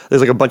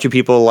 there's like a bunch of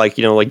people like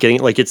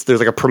getting, like there's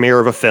like a premiere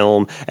of a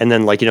film, and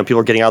then like, people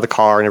are getting out of the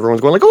car and everyone's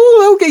going like,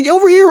 oh, okay,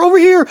 over here,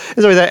 and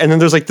stuff like that. And then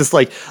there's like this,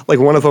 like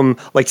one of them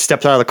like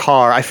steps out of the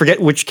car. I forget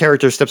which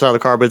character steps out of the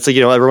car, but it's like,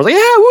 everyone's like,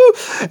 yeah, woo!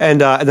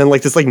 And then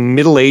like this like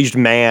middle-aged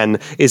man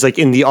is like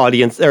in the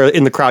audience, or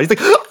in the crowd. He's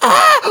like,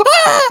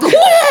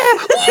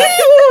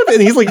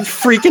 and he's like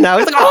freaking out.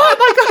 He's like, oh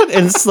my God.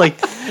 And it's just like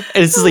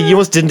you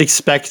almost didn't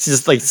expect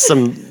just like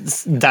some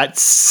that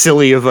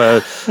silly of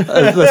a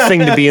thing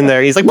to be in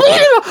there. He's like,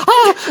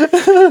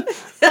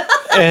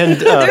 and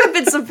there have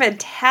been some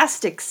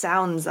fantastic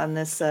sounds on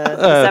this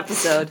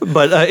episode.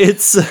 But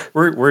it's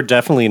we're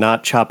definitely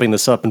not chopping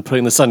this up and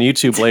putting this on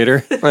YouTube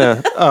later.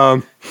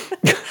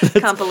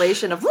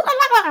 Compilation of.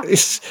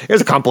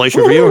 Here's a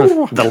compilation for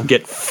you that'll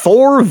get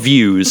 4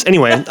 views.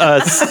 Anyway,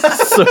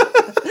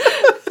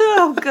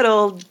 oh, good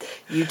old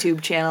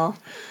YouTube channel.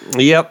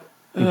 Yep.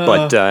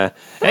 But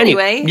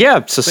anyway,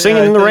 yeah. So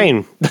Singing in the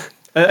Rain.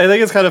 I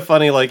think it's kind of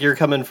funny. Like you're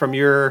coming from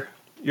your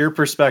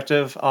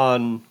perspective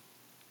on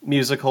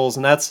musicals,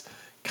 and that's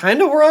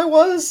kind of where I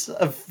was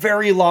a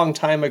very long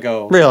time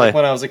ago. Really, like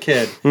when I was a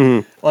kid.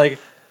 Mm-hmm. Like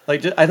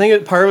I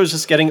think part of it was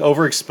just getting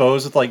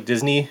overexposed with like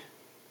Disney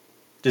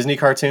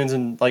cartoons,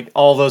 and like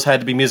all those had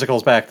to be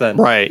musicals back then.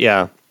 Right.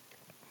 Yeah.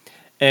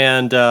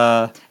 And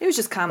it was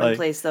just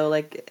commonplace though.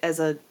 Like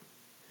as a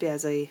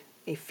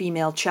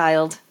female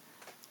child,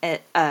 and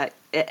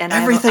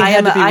everything I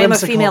had to be am a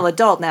whimsical. female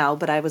adult now,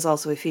 but I was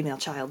also a female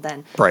child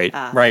then. Right.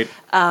 Right.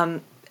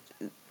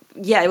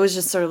 Yeah, it was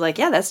just sort of like,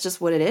 yeah, that's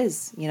just what it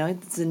is.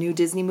 It's a new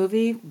Disney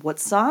movie. What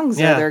songs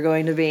are there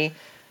going to be?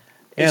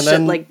 And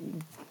then, like,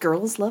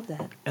 girls love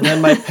that. And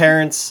then my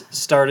parents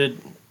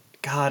started.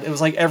 God, it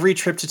was like every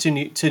trip to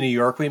New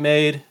York we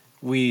made,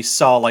 we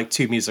saw like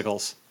 2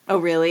 musicals. Oh,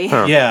 really?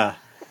 Huh. Yeah.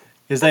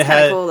 Because they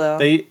had, cool, though.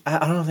 I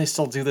don't know if they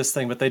still do this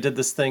thing, but they did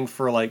this thing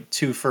for like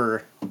 2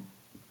 for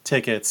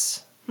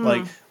tickets.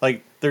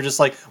 Like they're just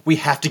like, we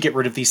have to get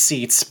rid of these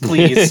seats,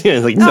 please.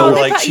 Like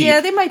cheap.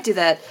 Yeah, they might do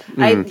that.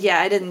 I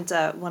didn't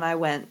when I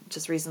went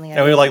just recently.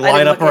 And we would like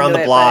line up around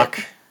the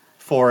block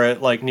for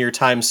it, like near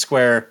Times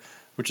Square,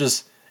 which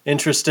is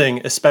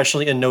interesting,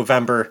 especially in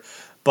November.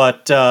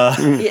 But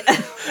yeah.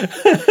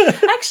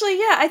 Actually,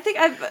 yeah, I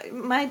think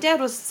my dad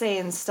was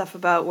saying stuff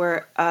about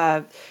where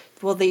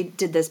they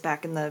did this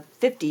back in the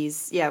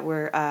 50s, yeah,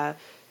 where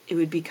it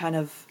would be kind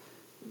of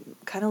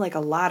like a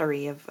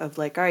lottery of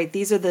like, all right,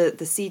 these are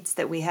the seats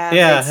that we have.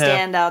 Yeah, they'd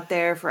stand out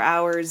there for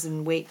hours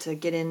and wait to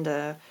get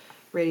into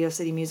Radio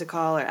City Music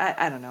Hall, or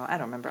I don't know, I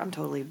don't remember. I'm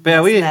totally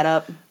messing that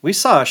up. We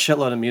saw a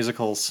shitload of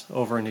musicals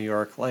over in New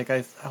York. Like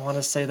I want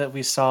to say that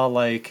we saw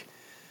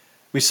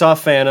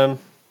Phantom.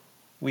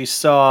 We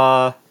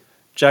saw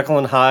Jekyll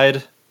and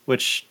Hyde,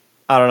 which,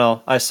 I don't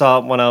know, I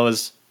saw when I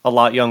was a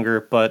lot younger,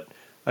 but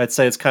I'd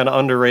say it's kind of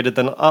underrated.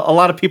 Then a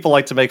lot of people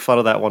like to make fun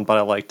of that one, but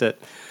I liked it.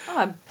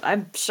 Oh,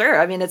 I'm sure.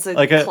 I mean, it's a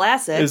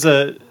classic.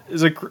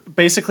 It's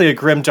basically a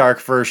grimdark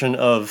version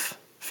of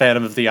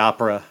Phantom of the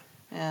Opera.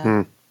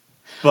 Yeah.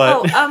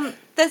 But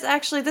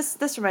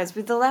this reminds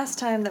me. The last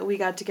time that we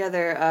got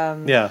together,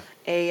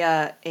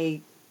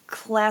 a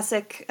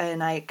classic, an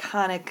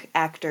iconic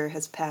actor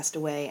has passed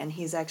away, and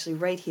he's actually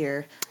right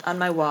here on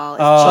my wall.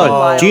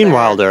 It's Gene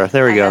Wilder.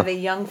 There we go. I have a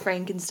Young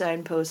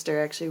Frankenstein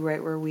poster actually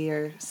right where we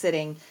are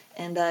sitting,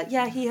 And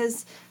yeah, he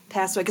has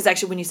passed away. Because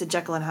actually, when you said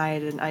Jekyll and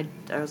Hyde, and I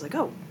was like,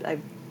 oh,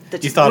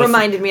 that just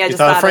reminded me. I just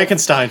thought of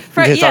Frankenstein.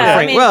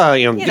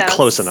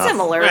 Close enough.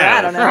 Similar. Yeah.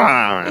 I don't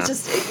know. It's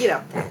just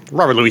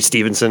Robert Louis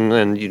Stevenson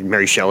and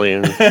Mary Shelley,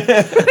 and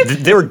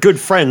they were good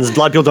friends. A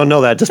lot of people don't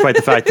know that, despite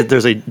the fact that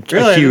there's a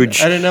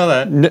huge. I didn't know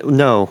that.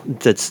 No,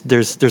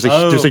 there's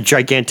a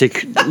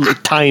gigantic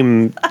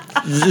time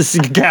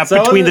gap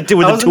between the two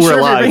when the two are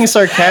alive. You're being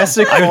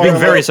sarcastic. I'm being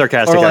very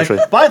sarcastic,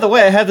 actually. By the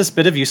way, I have this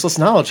bit of useless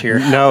knowledge here.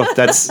 No,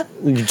 that's I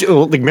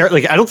don't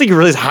think you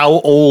realize how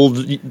old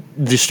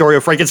the story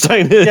of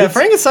Frankenstein is. Yeah,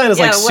 Frankenstein is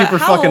super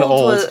fucking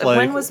old.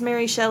 When was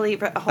Mary Shelley?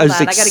 Hold on,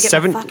 I gotta get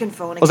my fucking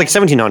phone again. It was like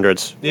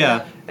 1700s.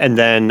 Yeah. And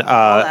then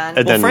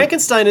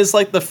Frankenstein is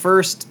like the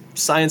first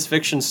science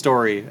fiction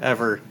story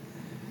ever.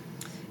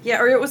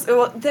 Yeah, or it was.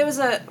 Well, there was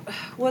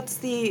what's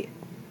the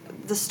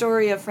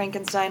story of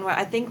Frankenstein where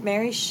I think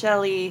Mary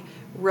Shelley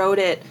wrote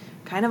it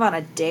kind of on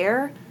a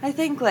dare. I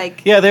think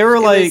they were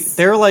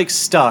like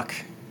stuck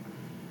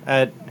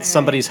at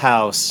somebody's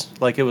house.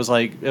 It was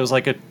like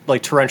a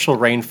torrential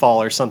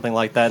rainfall or something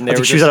like that.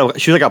 And she was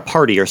like at a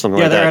party or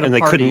something like that, and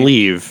they couldn't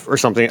leave or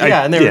something.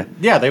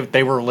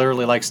 They were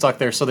literally stuck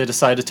there, so they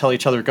decided to tell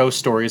each other ghost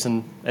stories,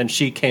 and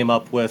she came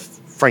up with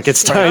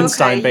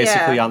Frankenstein.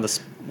 Basically on the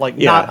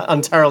not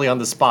entirely on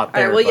the spot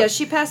there. All right, well,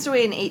 she passed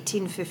away in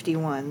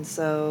 1851.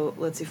 So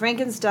let's see,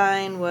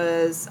 Frankenstein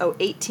was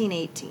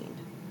 1818.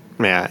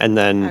 Yeah, and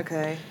then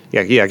okay.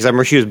 Yeah, because I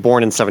remember she was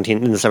born in the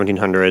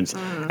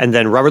 1700s, and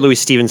then Robert Louis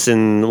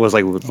Stevenson was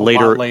a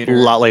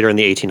lot later in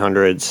the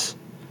 1800s.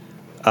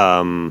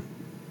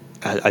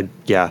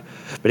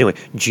 But anyway,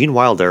 Gene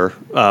Wilder.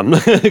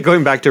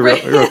 Going back to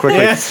real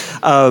quickly.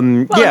 I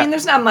mean,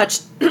 there's not much.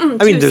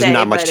 There's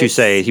not much to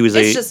say. He was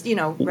it's just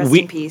rest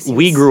in peace.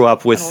 We grew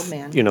up with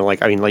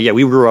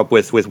we grew up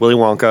with Willy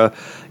Wonka.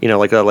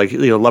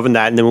 Loving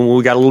that. And then when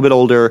we got a little bit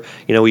older,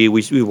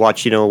 we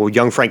watched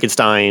Young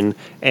Frankenstein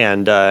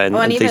and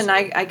even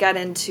I got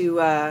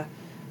into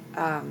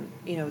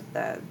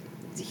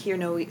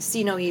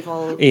See No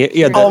Evil.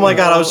 Oh my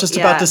God! I was just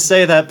about to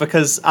say that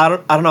because I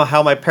don't know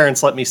how my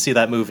parents let me see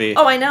that movie.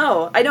 Oh, I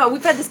know.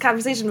 We've had this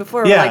conversation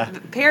before. Yeah. Where,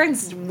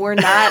 parents were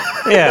not.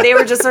 They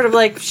were just sort of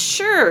like,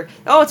 sure.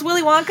 Oh, it's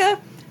Willy Wonka.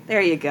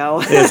 There you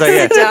go.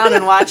 Sit down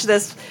and watch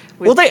this.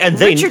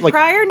 Richard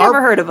Pryor,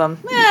 never heard of him.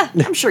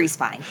 I'm sure he's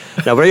fine.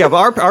 No, but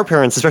our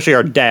parents, especially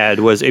our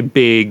dad, was a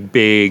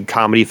big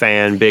comedy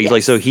fan.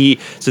 Yes. So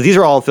these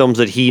are all films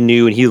that he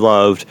knew and he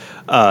loved.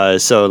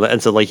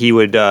 So he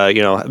would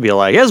be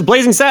like, "Yes,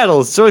 Blazing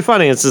Saddles. It's really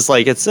funny." It's just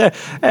whatever.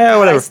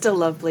 I still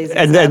love Blazing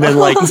Saddles. And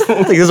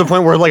then there's a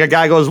point where a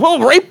guy goes, "Well,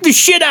 rape the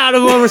shit out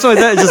of him" or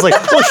something like that. It's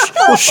just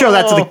we'll show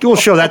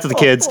that to the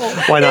kids.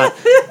 Why not?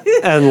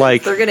 And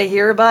they're gonna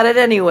hear about it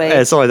anyway.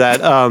 And something like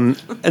that.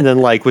 And then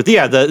with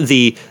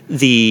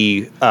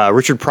the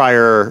Richard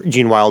Pryor,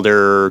 Gene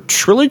Wilder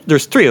trilogy.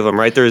 There's three of them,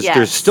 right?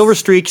 There's Silver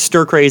Streak,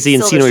 Stir Crazy,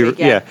 and See No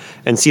Evil.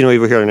 And See No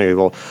Evil, Hear No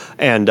Evil.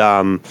 And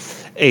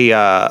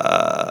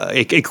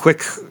a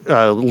quick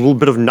little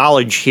bit of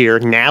knowledge here.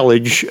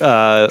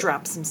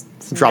 Drop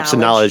some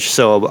knowledge.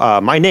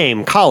 So my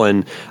name,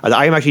 Colin,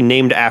 I am actually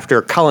named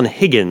after Colin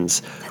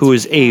Higgins, who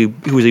was a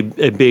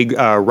big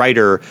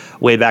writer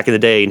way back in the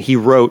day, and he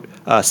wrote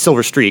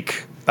Silver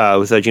Streak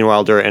with Gene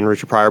Wilder and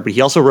Richard Pryor, but he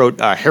also wrote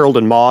Harold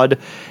and Maude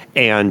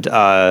and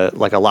a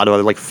lot of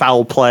other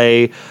Foul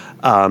Play.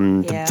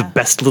 The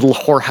Best Little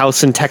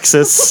Whorehouse in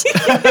Texas,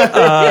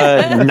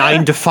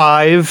 9 to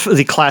 5,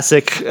 the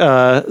classic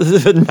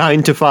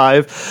 9 to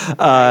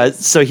 5.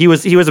 So he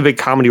was a big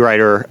comedy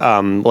writer,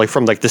 from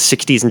the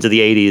 60s into the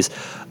 80s,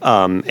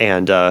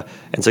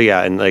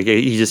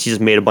 he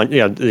just made a bunch.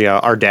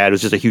 Our dad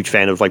was just a huge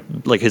fan of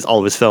all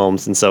of his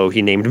films, and so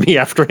he named me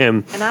after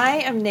him. And I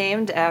am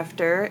named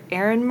after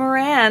Aaron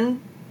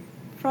Moran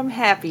from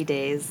Happy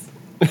Days.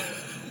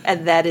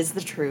 And that is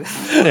the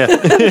truth. Yeah.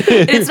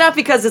 It's not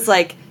because it's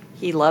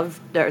he loved,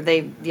 or our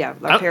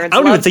parents. I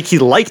don't even think he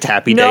liked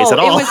Happy Days at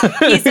all.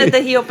 He said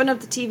that he opened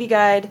up the TV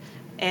guide,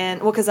 and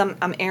because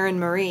I'm Aaron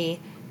Marie,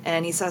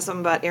 and he saw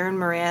something about Aaron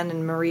Moran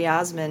and Marie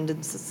Osmond, and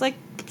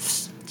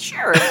it's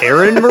sure,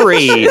 Aaron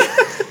Marie.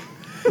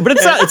 But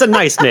it's a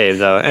nice name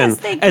though, and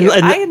thank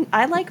you.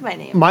 I like my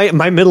name.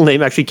 My middle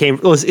name actually came.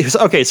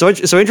 Okay, so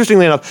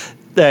interestingly enough,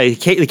 they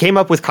came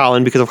up with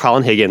Colin because of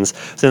Colin Higgins.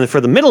 So then for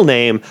the middle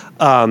name,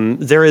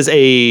 there is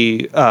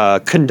a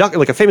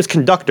a famous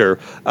conductor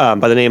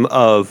by the name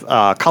of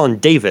Colin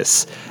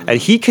Davis, and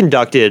he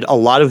conducted a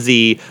lot of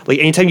the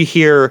anytime you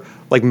hear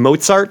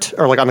Mozart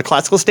or on the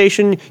classical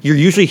station, you're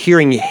usually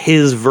hearing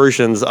his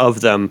versions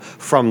of them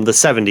from the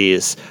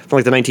 70s,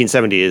 from the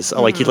 1970s.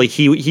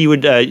 Mm-hmm. He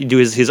would do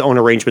his own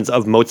arrangements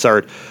of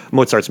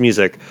Mozart's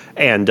music,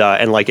 and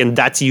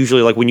that's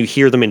usually when you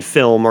hear them in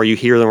film or you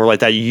hear them or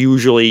that.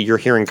 Usually you're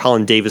hearing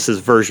Colin Davis's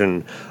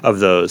version of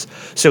those.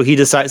 So he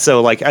decided.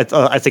 So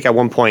I think at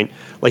one point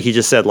he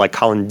just said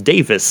Colin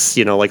Davis.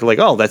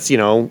 Oh that's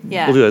Yeah.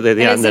 We'll do it. And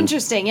it's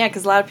interesting,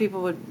 because a lot of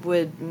people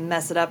would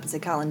mess it up and say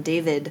Colin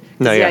David.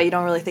 No, you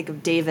don't really think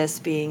of Davis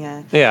being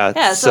a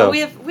so we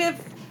have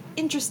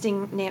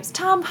interesting names.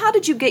 Tom, how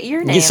did you get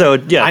your name? So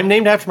yeah, I'm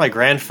named after my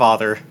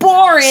grandfather.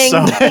 boring.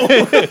 So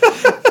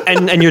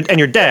and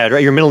your dad,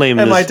 right? Your middle name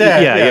And is my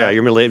dad, Yeah, yeah.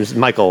 your middle name is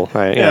Michael,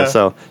 right? Yeah. Yeah.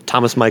 So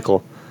Thomas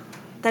Michael,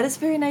 That is a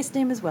very nice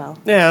name as well.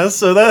 yeah,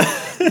 so that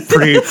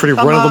pretty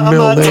run of the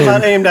mill I'm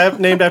not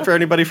name. named after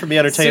anybody from the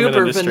entertainment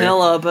Super industry.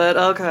 vanilla, but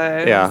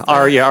okay. Yeah,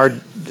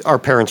 our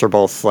parents are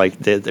both like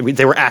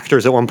they were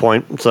actors at one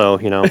point, so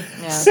you know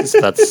that's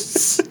So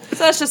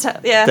that's just how,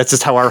 yeah. that's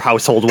just how our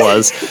household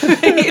was.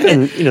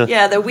 And you know,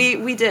 yeah, that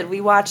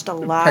we watched a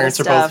lot Parents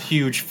of are both stuff.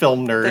 huge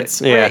film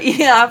nerds. Yeah.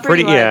 Yeah,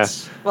 pretty much. Yeah.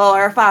 Well,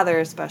 our father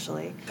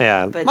especially.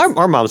 yeah. But-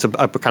 Our mom's a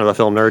kind of a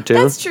film nerd too.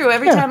 That's true.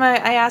 Every time I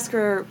ask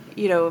her,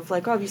 you know, if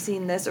like, oh, have you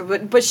seen this? Or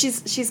but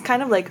she's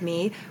kind of like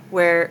me,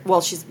 where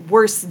well, she's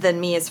worse than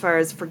me as far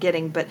as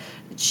forgetting. But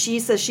she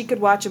says she could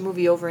watch a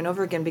movie over and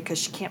over again because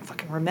she can't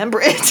fucking remember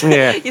it.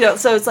 Yeah. You know,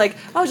 so it's like,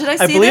 oh, did I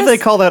see I believe this?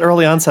 they call that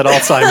early onset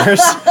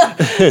Alzheimer's.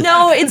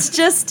 No, it's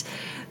just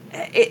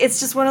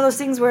one of those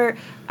things where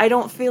I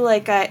don't feel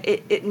like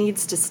it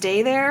needs to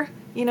stay there.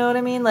 You know what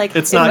I mean? Like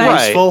It's if not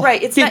I- useful.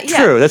 Right. It's Yeah, not. Yeah.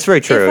 true. That's very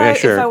true. Yeah,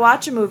 sure. If I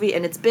watch a movie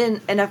and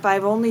if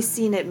I've only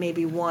seen it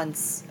maybe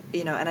once,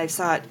 you know, and I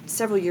saw it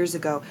several years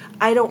ago,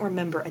 I don't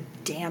remember a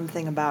damn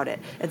thing about it,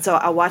 and so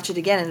I'll watch it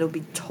again and it'll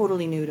be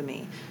totally new to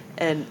me.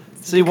 And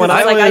See, when 'cause I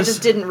it's like I was-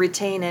 just didn't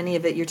retain any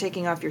of it. You're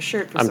taking off your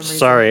shirt for I'm some reason.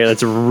 sorry,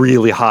 it's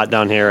really hot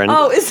down here, and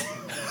Oh, is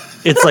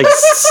it's like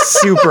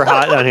super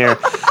hot down here.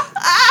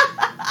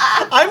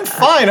 I'm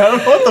fine. I don't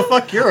know what the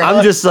fuck you're on.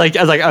 I'm just like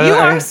you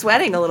are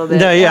sweating a little bit.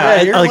 No, yeah,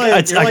 Yeah, you're like, like-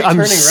 it's you're like I'm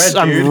turning red,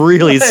 I'm dude.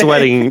 really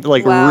sweating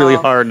like Wow. really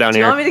hard down Do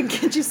you here. want me to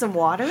get you some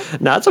water?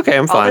 No, it's okay.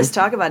 I'm All fine. this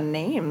talk about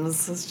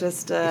names is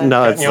just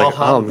No, it's you all like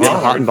hot oh, and I'm getting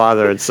hot bothered. and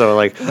bothered. So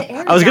like,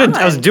 air I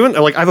was on. doing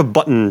like I have a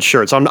button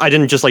shirt, so I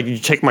didn't just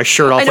like take my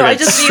shirt off I know. like I a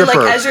just mean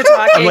stripper. like as you're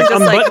talking,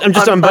 I'm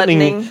just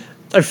unbuttoning. unbuttoning.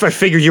 I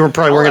figured you were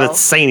probably weren't Oh, gonna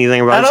say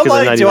anything about and it I'm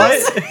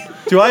because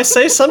like, do I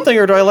say something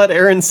or do I let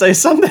Aaron say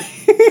something?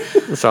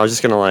 So I was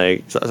just gonna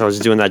like, so I was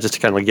doing that just to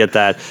kind of like get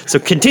that. So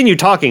continue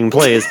talking,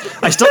 please.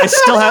 I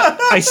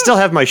still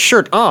have my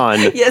shirt on.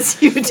 Yes,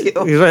 you do.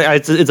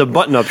 It's a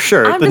button-up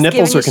shirt. I'm The just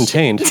nipples giving are you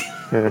shit.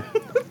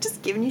 contained.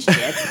 Just giving you shit.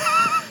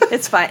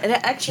 It's fine. And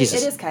actually,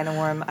 Jesus. it is kind of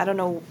warm. I don't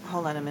know.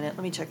 Hold on a minute.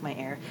 Let me check my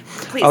air.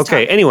 Please.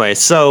 Okay. talk. Anyway,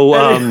 so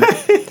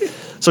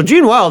so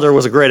Gene Wilder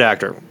was a great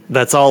actor.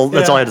 That's all.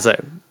 That's all I had to say.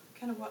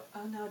 Kind of what?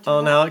 Oh no.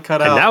 Oh, now it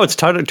cut And out. now it's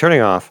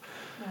turning off.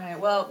 All right.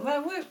 Well,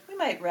 we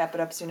might wrap it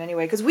up soon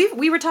anyway because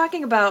we were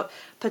talking about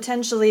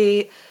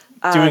potentially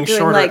Doing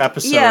shorter like,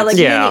 episodes. Yeah, like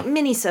Yeah.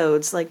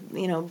 mini-sodes, like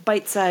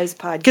bite-sized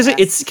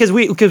podcasts. Because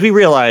we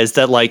realized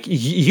that like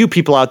you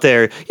people out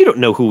there, you don't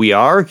know who we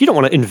are. You don't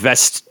want to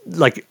invest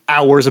like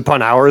hours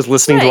upon hours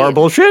listening to our Right.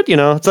 bullshit. You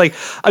know, it's like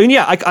I mean,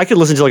 yeah, I could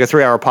listen to like a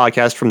 3-hour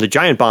podcast from the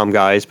Giant Bomb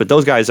guys, but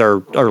those guys are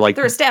like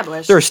They're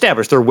established. They're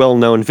established. They're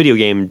well-known video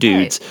game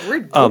dudes.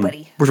 We're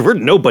nobody. We're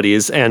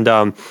nobodies, and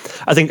I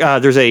think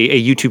there's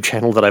a YouTube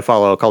channel that I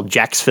follow called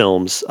Jack's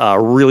Films.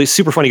 Really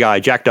super funny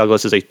guy. Jack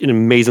Douglas is an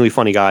amazingly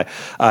funny guy,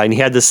 and he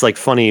had this like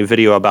funny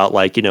video about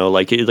like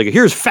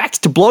here's facts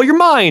to blow your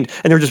mind,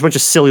 and there were just a bunch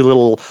of silly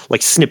little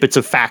like snippets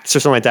of facts or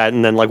something like that,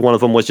 and then like one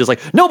of them was just like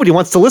nobody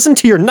wants to listen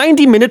to your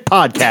 90-minute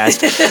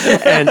podcast,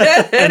 and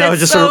I was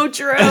just so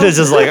true. and it's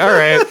just like all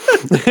right,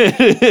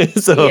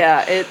 so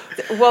Yeah,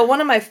 well, one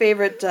of my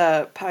favorite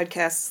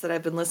podcasts that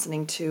I've been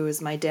listening to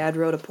is My Dad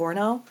Wrote a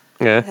Porno.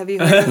 yeah. Have you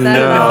heard of that?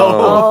 No.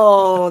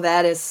 Oh,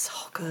 that is so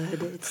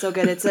good. It's so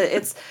good.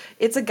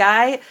 It's a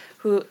guy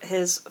who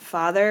his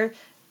father,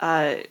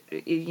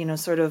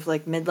 sort of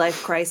like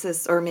midlife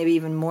crisis, or maybe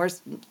even more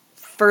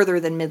further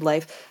than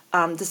midlife,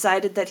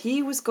 decided that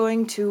he was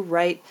going to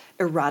write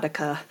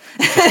erotica.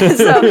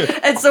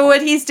 and so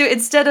what he's doing,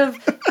 instead of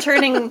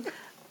turning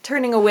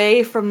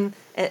away from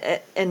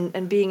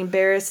and being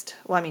embarrassed.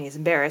 Well, I mean, he's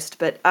embarrassed,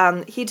 but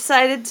he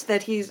decided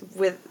that he's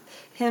with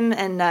him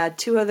and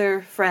 2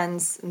 other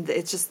friends.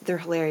 It's just they're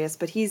hilarious.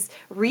 But he's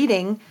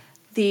reading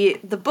the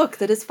book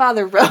that his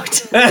father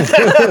wrote,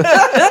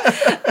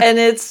 and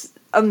it's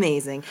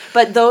amazing.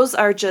 But those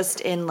are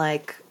just in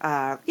like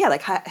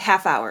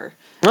half hour.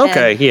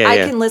 Okay, And yeah, I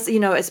yeah. can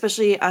listen,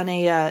 especially on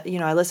a,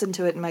 I listen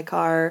to it in my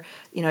car.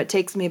 It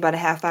takes me about a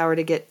half hour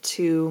to get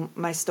to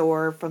my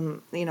store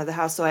from, the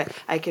house. So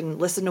I can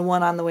listen to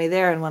one on the way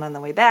there and one on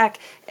the way back.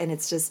 And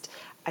it's just,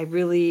 I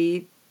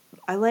like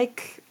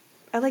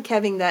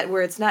having that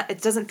where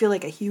it doesn't feel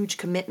like a huge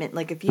commitment.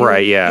 Like if you,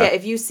 Right, yeah.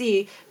 if you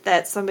see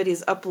that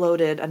somebody's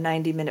uploaded a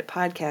 90-minute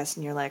podcast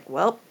and you're like,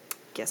 well,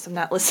 guess I'm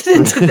not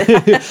listening to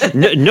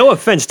that. No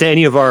offense to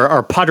any of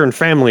our Podern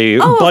family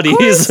buddies. Of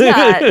course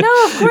not.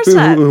 No, of course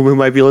not. who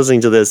might be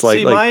listening to this. Like,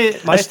 See,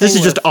 like my this thing is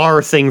just with-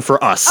 our thing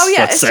for us. Oh, yeah,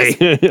 let's it's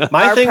say.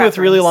 My Our thing with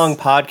really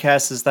preference. long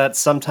podcasts is that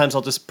sometimes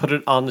I'll just put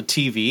it on the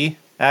TV.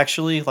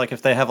 Actually, like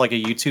if they have like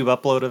a YouTube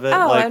upload of it,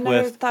 Oh, like I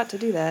never thought to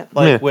do that.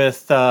 like Yeah.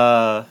 with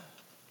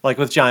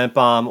Giant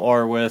Bomb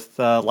or with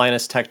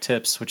Linus Tech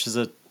Tips, which is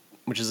a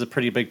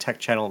pretty big tech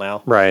channel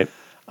now. Right.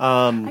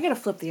 I gotta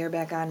flip the air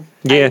back on.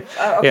 Yeah,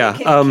 Okay, yeah,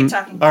 Keep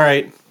talking. All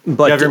right,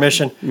 But you have your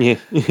mission, Yeah.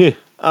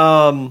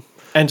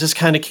 and just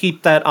kind of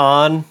keep that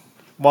on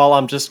while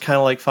I'm just kind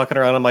of like fucking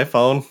around on my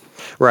phone.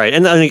 Right,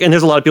 and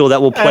there's a lot of people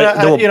that will play.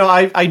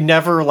 I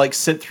never like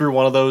sit through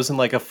one of those in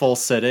like a full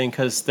sitting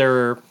because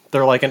they're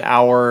like an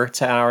hour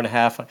to an hour and a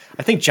half.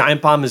 I think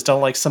Giant Bomb has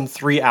done like some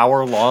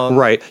 3-hour long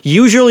right.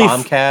 Usually,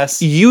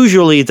 Bombcast.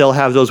 Usually they'll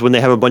have those when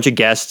they have a bunch of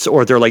guests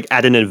or they're like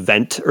at an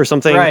event or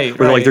something. Right,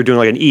 where like they're doing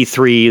like an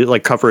E3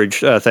 like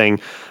coverage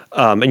thing.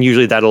 And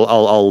usually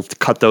I'll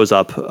cut those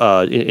up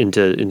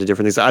into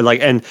different things. I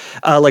like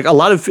like a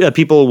lot of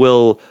people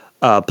will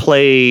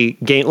play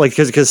game like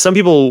because some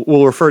people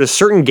will refer to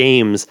certain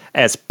games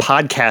as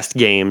podcast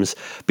games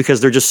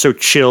because they're just so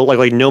chill.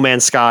 Like No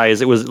Man's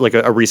Skies, it was like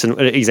a recent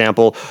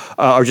example,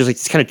 are just like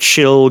these kind of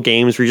chill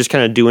games where you're just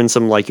kind of doing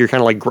some like you're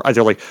kind of like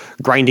either like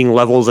grinding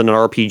levels in an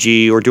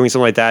RPG or doing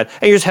something like that,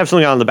 and you just have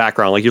something on in the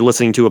background, like you're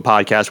listening to a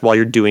podcast while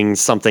you're doing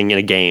something in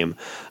a game.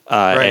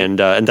 And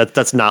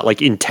that's not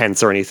like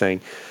intense or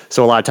anything.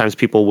 So a lot of times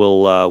people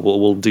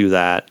will do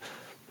that.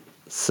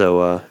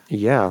 So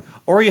yeah.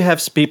 Or you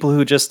have people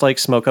who just like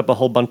smoke up a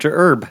whole bunch of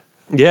herb.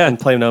 Yeah. And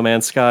play No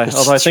Man's Sky.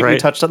 Although I think we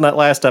touched on that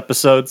last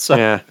episode. So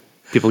yeah.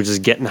 People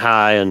just getting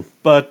high and.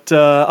 But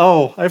I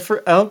don't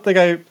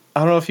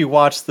know if you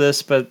watched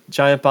this, but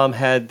Giant Bomb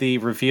had the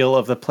reveal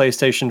of the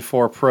PlayStation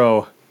 4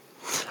 Pro.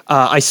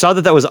 I saw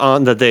that was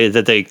on that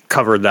they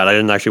covered that. I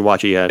didn't actually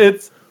watch it yet.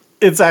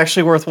 It's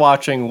actually worth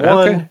watching.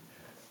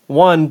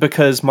 One,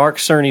 because Mark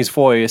Cerny's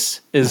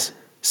voice is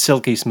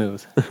silky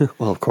smooth.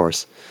 Well, of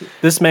course.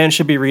 This man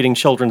should be reading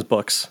children's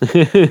books.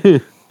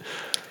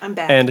 I'm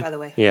back, by the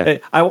way. Yeah.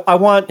 I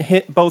want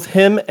both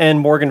him and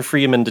Morgan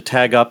Freeman to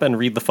tag up and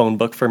read the phone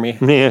book for me.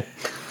 Yeah.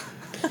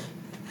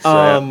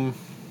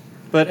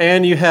 But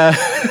you have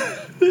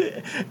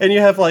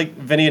like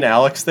Vinny and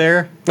Alex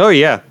there. Oh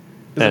yeah.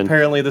 Because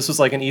apparently this was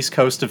like an East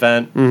Coast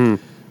event. Mm-hmm.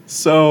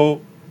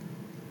 So,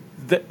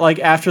 like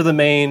after the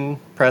main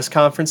press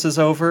conference is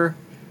over,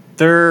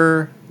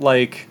 they're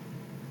like,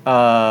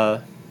 I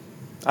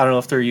don't know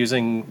if they're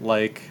using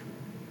like,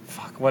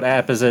 what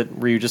app is it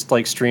where you just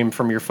like stream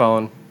from your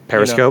phone?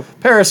 Periscope? You know?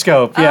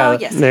 Periscope, yeah. Oh,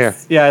 yes. There.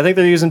 Yeah, I think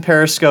they're using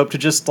Periscope to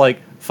just like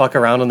fuck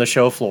around on the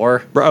show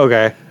floor.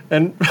 Okay.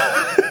 And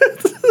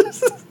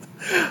this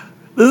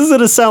is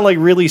going to sound like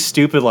really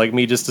stupid, like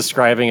me just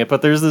describing it,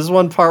 but there's this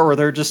one part where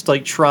they're just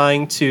like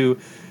trying to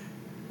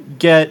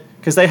get,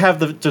 because they have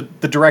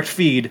the direct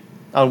feed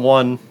on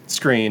one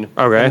screen.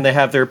 Okay. And they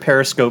have their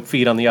Periscope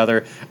feed on the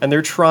other, and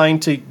they're trying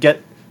to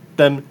get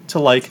them to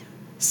like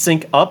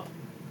sync up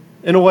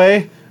in a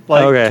way.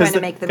 Like, okay. Trying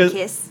to make them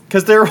kiss?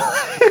 Because they're,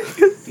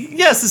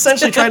 yes,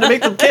 essentially trying to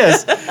make them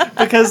kiss.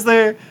 Because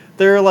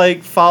they're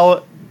like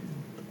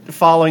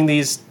following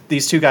these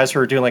two guys who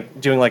are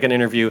doing like an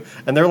interview,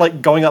 and they're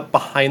like going up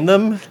behind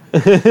them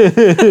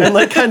and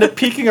like kind of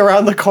peeking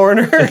around the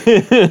corner.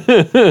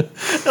 And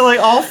like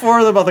all four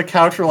of them on the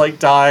couch were like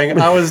dying.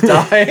 I was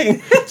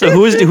dying. So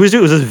who's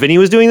doing? Was this Vinny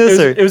was doing this?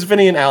 It was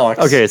Vinny and Alex.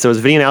 Okay, so it was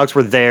Vinny and Alex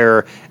were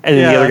there, and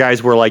then the other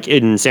guys were like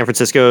in San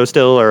Francisco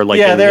still, or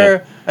like I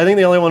think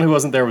the only one who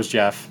wasn't there was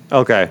Jeff.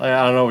 Okay,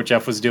 I don't know what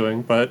Jeff was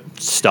doing, but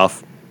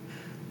stuff.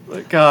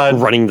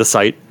 God, running the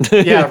site.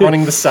 Yeah,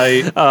 running the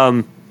site.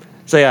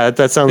 So yeah,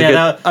 that sounds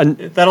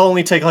good. That'll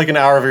only take like an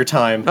hour of your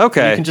time.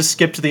 Okay. You can just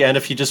skip to the end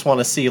if you just want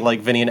to see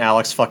like Vinny and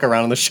Alex fuck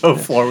around on the show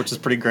floor, which is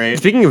pretty great.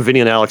 Speaking of Vinny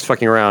and Alex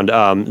fucking around,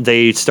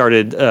 they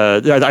started, I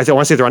want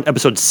to say they're on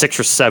episode 6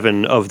 or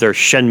 7 of their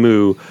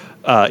Shenmue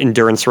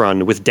endurance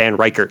run with Dan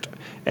Reichert.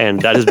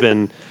 And that has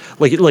been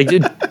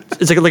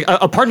it's like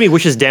a part of me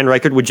wishes Dan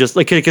Reichert would just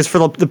because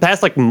for the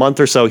past like month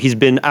or so he's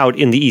been out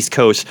in the East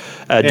Coast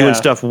doing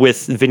stuff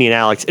with Vinny and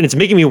Alex, and it's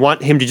making me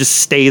want him to just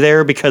stay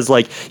there because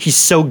like he's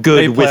so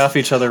good. They play off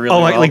each other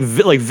really well. Like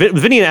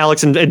Vinny and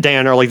Alex and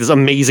Dan are like this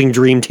amazing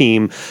dream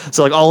team.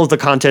 So like all of the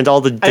content,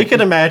 I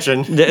can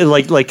imagine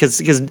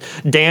because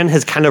Dan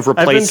has kind of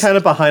replaced. I've been kind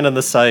of behind on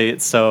the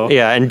site, so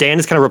yeah, and Dan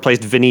has kind of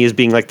replaced Vinny as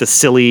being like the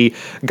silly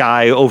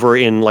guy over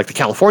in like the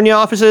California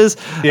offices.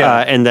 Yeah,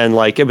 and then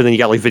but then you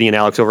got like Vinny and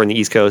Alex over in the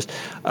East Coast.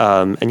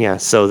 And yeah,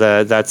 so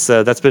that's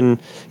been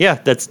there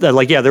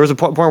was a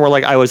point where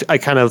like I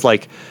kind of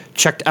like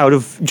checked out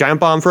of Giant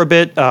Bomb for a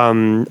bit,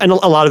 and a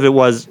lot of it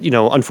was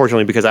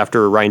unfortunately because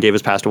after Ryan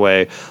Davis passed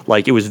away,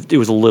 like it was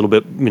a little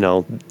bit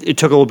it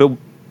took a little bit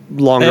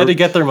longer. They had to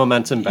get their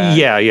momentum back.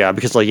 Yeah,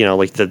 because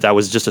that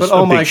was just a big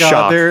God,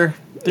 shock. Their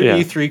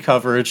E3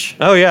 coverage.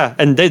 Oh yeah,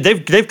 and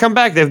they've come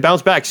back. They've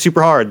bounced back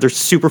super hard. They're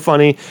super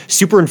funny,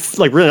 super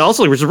really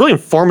also which is really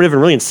informative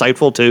and really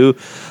insightful too.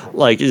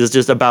 Like it's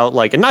just about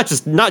and not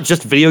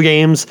just video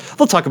games.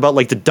 They'll talk about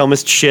like the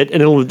dumbest shit,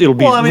 and it'll be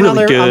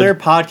really good. On their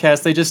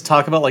podcast, they just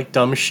talk about like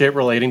dumb shit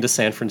relating to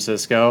San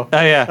Francisco.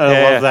 Oh yeah,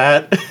 I love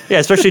that. Yeah,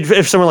 especially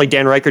if someone like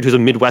Dan Reichert, who's a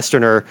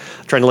Midwesterner,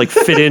 trying to like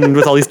fit in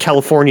with all these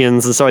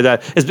Californians and stuff like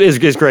that,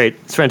 is great.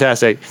 It's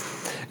fantastic.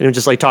 And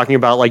just like talking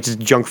about like just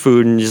junk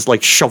food and just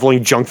like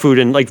shoveling junk food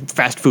and like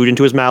fast food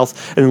into his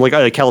mouth, and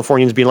like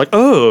Californians being like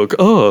oh,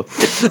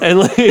 and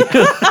like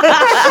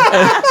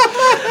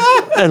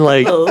and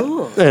like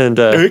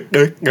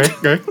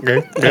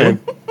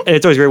And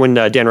it's always great when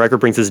Dan Reicher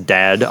brings his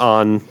dad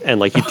on and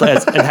like he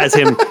plays and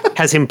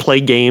has him play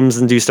games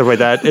and do stuff like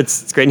that.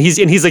 It's great. And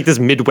he's like this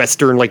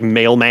Midwestern like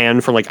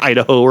mailman from like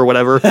Idaho or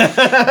whatever,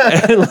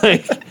 and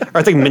like or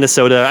I think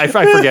Minnesota. I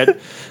forget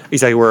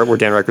exactly where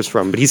Dan Reicher's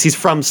from, but he's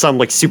from some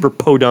like super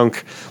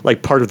podunk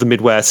like part of the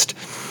Midwest.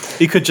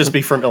 He could just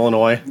be from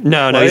Illinois.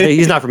 No, right?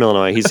 he's not from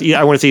Illinois.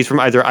 I want to say he's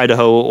from either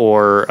Idaho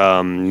or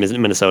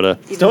Minnesota.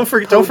 Don't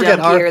forget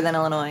here than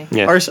Illinois.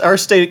 Yeah. Our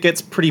state gets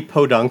pretty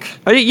podunk.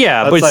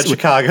 Yeah, but outside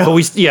Chicago.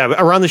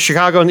 But around the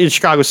Chicago and the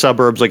Chicago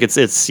suburbs, like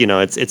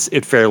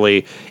it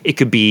fairly it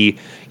could be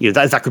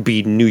that could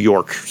be New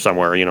York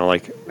somewhere,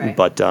 like Right.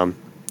 but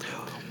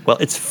well,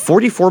 it's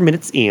 44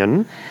 minutes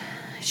in.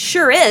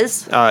 Sure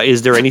is.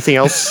 Is there anything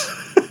else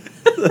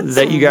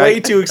that you got? Way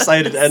too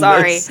excited to end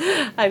Sorry. this.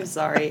 I'm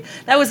sorry.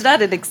 That was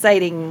not an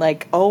exciting,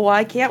 like, oh,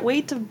 I can't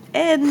wait to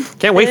end.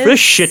 Can't wait for this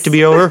shit to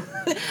be over.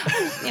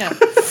 Yeah.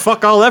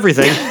 Fuck all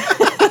everything.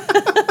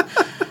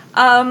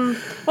 Well,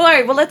 all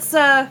right. Well,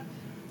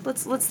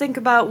 let's think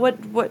about what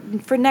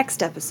for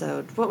next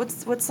episode.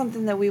 What's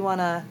something that we want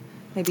to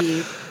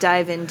maybe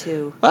dive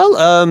into?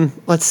 Well,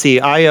 let's see.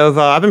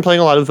 I've been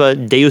playing a lot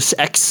of Deus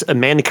Ex: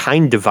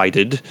 Mankind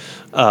Divided,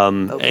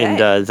 Okay.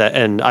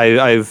 and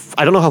I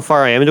don't know how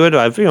far I am into it.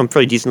 I'm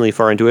pretty decently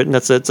far into it, and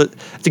it's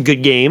a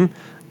good game,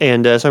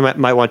 and so I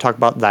might want to talk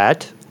about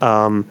that.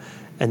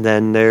 And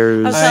then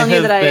there's I was telling you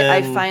have that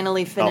I been-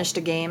 finally finished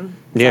a game.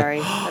 Yeah.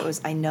 Sorry,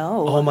 I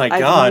know. Oh my I've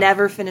God.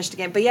 never finished a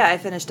game, but yeah, I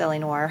finished L.A.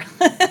 Noire.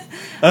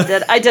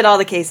 I did all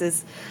the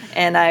cases,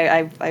 and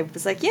I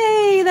was like,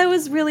 yay! That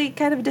was really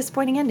kind of a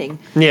disappointing ending.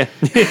 yeah,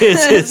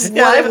 it's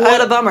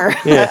What a bummer.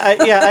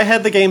 I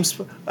had the game.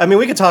 I mean,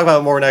 we could talk about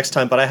it more next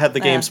time, but I had the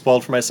game Yeah.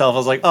 spoiled for myself. I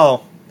was like,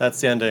 oh, that's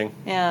the ending.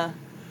 Yeah.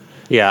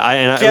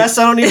 yeah. Guess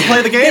I don't need to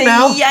play the game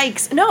now.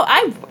 Yikes! No,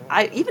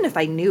 I even if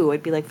I knew,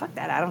 I'd be like, fuck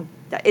that. I don't.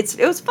 It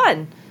was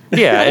fun.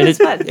 Yeah, and It's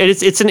fun.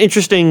 it's an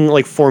interesting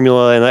like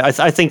formula, and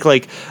I think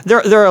like there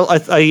are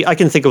I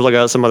can think of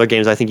like some other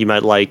games I think you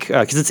might like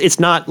because it's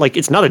not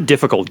a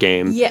difficult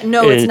game. Yeah,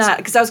 no, And it's not.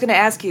 Because I was going to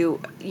ask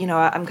you.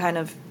 I'm kind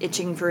of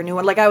itching for a new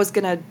one. Like I was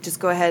going to just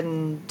go ahead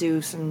and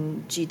do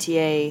some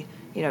GTA.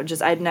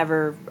 I've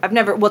never.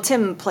 Well,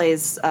 Tim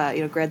plays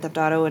Grand Theft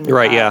Auto and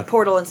Right, yeah.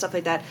 Portal and stuff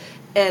like that,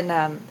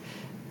 and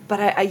but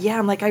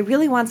I'm like I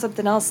really want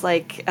something else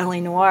like L.A.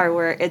 Noire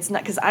where it's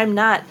not because I'm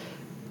not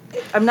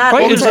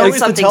Right, into it's always the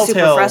something super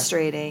Telltale.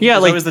 frustrating. Yeah,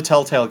 There's like always the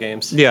Telltale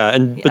games. yeah,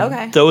 and but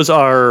Okay. those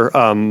are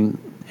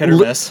Hit or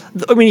miss.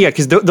 I mean, yeah,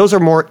 because those are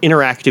more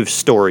interactive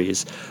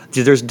stories.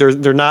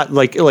 They're not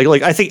like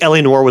I think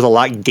L.A. Noire was a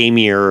lot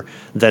gamier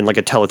than like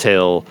a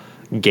Telltale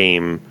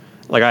game.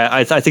 Like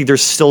I think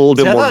there's still a little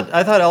bit See, more.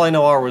 I thought L.A.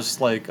 Noire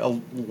was like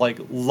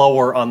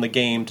lower on the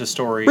game to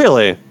story.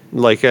 Really,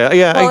 like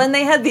yeah. Well, and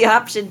they had the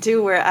option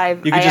too, where I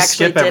could I just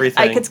actually skip did.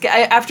 everything. I could skip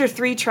after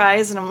 3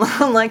 tries, and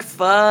I'm like,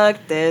 fuck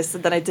this,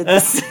 and then I did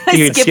this. I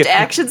You could skipped skip-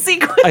 action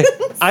sequence.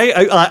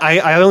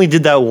 I only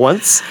did that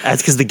once.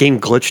 That's because the game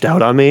glitched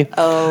out on me.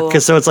 Oh.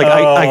 Because so it's like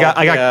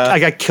I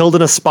got killed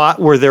in a spot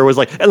where there was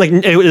like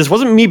this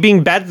wasn't me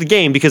being bad at the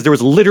game because there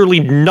was literally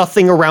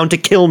nothing around to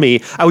kill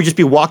me. I would just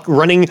be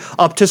running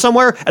up to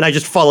somewhere and I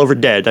just fall over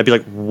dead. I'd be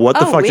like, what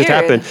the Oh, fuck just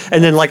weird. happened?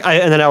 And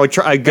then I would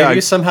try. Maybe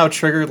you somehow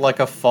triggered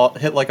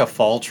hit like a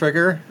fall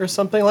trigger or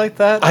something like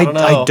that. I don't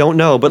know. I don't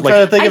know, but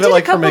I'm trying to like think I of it did a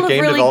like from a couple of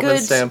game really development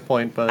good-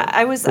 standpoint, but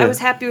I was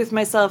happy with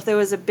myself. There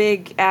was a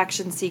big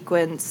action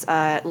sequence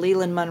at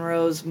Leland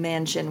Monroe's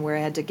mansion where I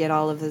had to get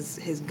all of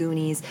his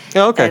Goonies.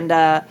 Oh, okay. And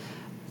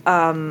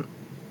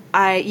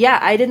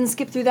I didn't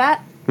skip through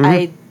that.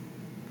 I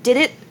did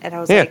it, and I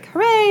was Yeah. like,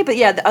 hooray! But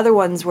yeah, the other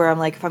ones where I'm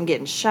like, if I'm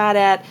getting shot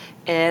at,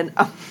 and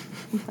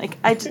like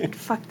I just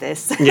fuck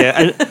this. yeah,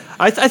 and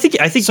I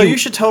think so you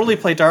should totally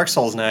play Dark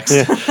Souls next.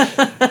 Is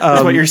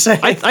what you're saying.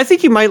 I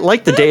think you might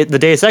like the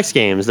Deus Ex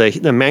games,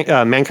 the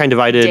Mankind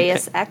Divided.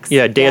 Deus Ex?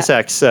 Yeah, Deus Yeah.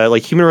 Ex,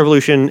 like Human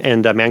Revolution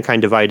and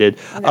Mankind Divided.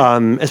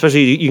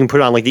 Especially you can put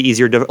it on like the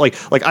easier, like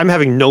I'm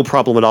having no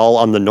problem at all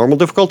on the normal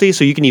difficulty,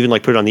 so you can even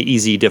like put it on the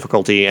easy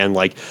difficulty, and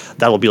like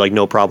that'll be like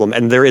no problem.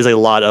 And there is a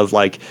lot of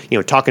like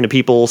talking to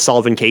people,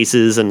 solving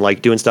cases, and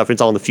like doing stuff.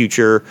 It's all in the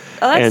future.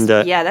 Oh, that's, and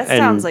that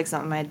sounds like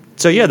something I'd.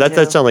 so yeah, do that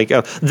too. sounds like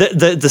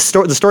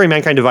the story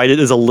Mankind Divided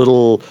is a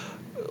little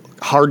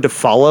hard to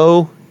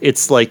follow.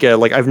 It's like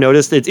I've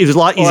noticed it was a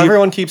lot Well, easier.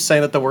 everyone keeps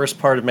saying that the worst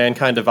part of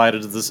Mankind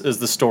Divided is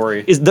the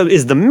story. Is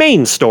the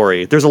main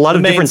story. There's a lot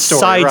of main different story,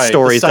 side right. The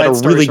stories that side are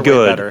stories really are way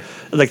good. better.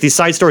 Like these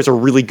side stories are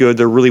really good.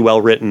 They're really well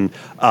written.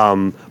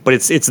 But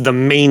it's the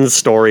main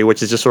story,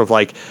 which is just sort of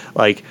like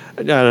I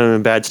don't know,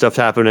 bad stuff's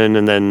happening,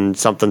 and then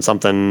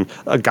something.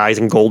 Guys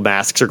in gold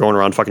masks are going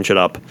around fucking shit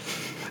up.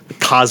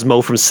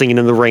 Cosmo from Singing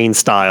in the Rain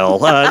style.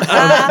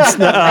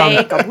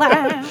 Make 'em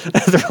laugh.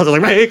 They're all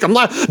like, make 'em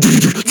laugh.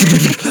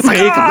 Make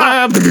 'em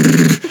laugh.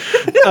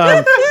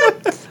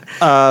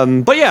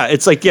 But yeah,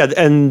 it's like, yeah,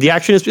 and the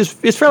action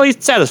is fairly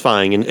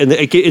satisfying, and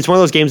it's one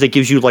of those games that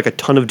gives you like a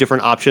ton of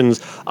different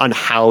options on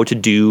how to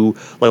do,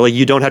 like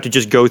you don't have to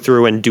just go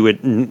through and do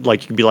it,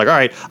 like you can be like, all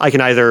right, I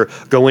can either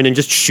go in and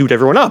just shoot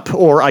everyone up,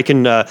 or I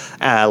can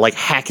like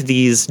hack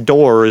these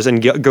doors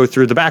and go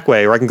through the back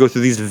way, or I can go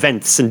through these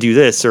vents and do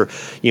this, or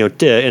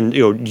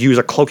use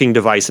a cloaking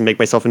device and make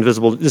myself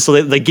invisible.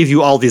 So they give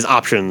you all these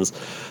options.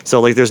 So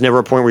like there's never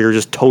a point where you're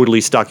just totally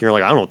stuck and you're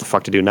like, I don't know what the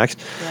fuck to do next.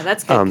 Yeah,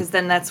 that's good, because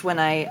then that's when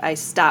I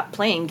stop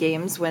playing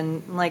games,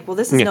 when I'm like, well,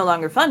 this is no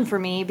longer fun for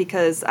me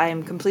because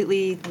I'm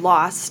completely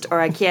lost,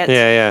 or I can't.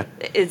 Yeah.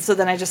 So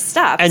then I just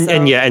stop. And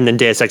then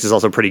Deus Ex is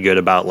also pretty good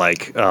about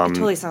like. It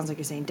totally sounds like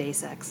you're saying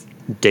Deus Ex.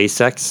 Deus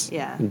Ex?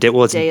 Yeah.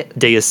 Deus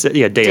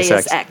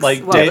Ex.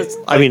 Like, well,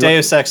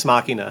 Deus Ex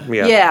Machina.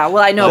 Yeah,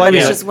 well, I know, Well, but I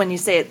mean, it's just when you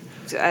say it.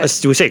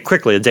 We say it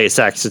quickly, Deus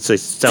Ex. It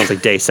sounds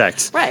like Deus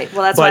Ex. Right.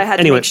 Well, that's why I had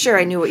to make sure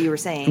I knew what you were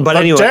saying. But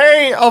anyway,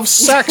 Day of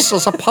sex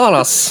is upon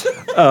us.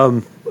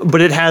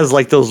 but it has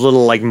like those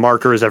little like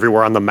markers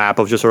everywhere on the map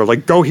of just sort of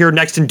like go here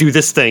next and do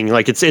this thing.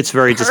 Like it's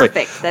very just like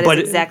perfect. That is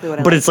exactly what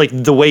I But like. it's like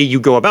the way you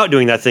go about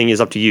doing that thing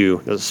is up to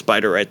you. There's a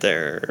spider right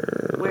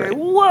there. Where?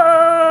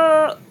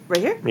 Whoa! Right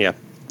here? Yeah.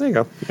 There you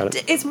go. You got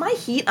it. Is my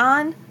heat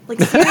on? Like,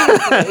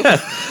 seriously.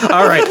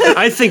 All right.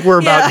 I think we're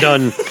about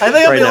done. I think I'm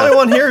right the now. only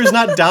one here who's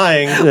not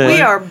dying. We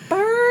are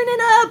burning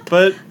up.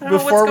 But I don't know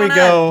before what's we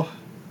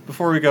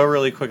going go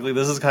really quickly,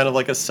 this is kind of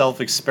like a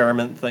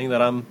self-experiment thing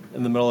that I'm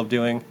in the middle of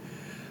doing.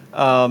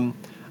 I'm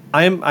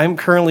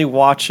currently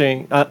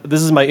watching.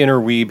 This is my inner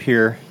weeb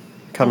here,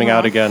 coming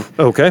out again.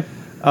 Okay.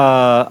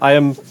 I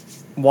am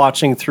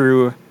watching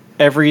through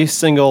every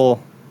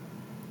single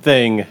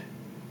thing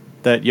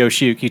that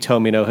Yoshiyuki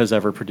Tomino has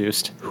ever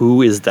produced.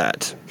 Who is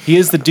that? He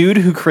is the dude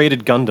who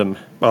created Gundam.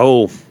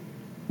 Oh.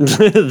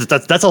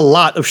 that's a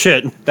lot of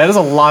shit. That is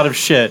a lot of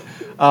shit.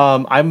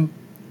 I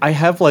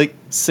have like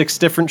 6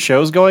 different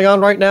shows going on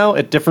right now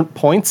at different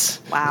points.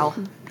 Wow.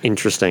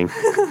 Interesting.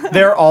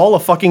 They're all a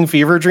fucking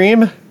fever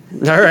dream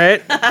All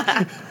right.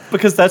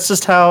 because that's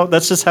just how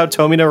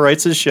Tomino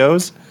writes his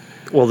shows.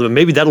 Well, then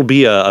maybe that'll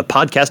be a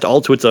podcast all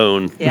to its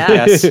own. Yeah.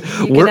 Yes. You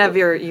can have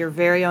your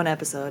very own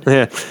episode.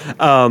 Yeah.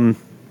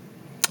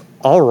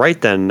 All right,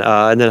 then.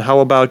 And then how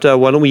about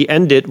why don't we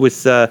end it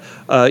with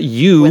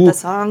you? With a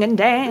song and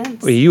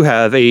dance. You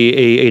have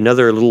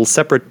another little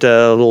separate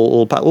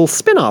little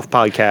spin-off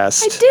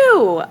podcast.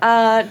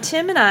 I do.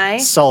 Tim and I.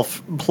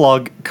 Self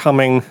plug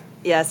coming.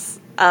 Yes.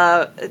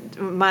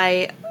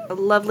 My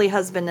lovely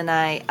husband and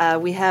I,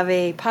 we have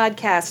a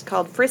podcast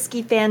called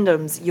Frisky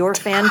Fandoms, Your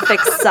Fanfic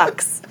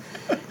Sucks.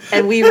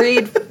 And we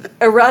read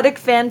erotic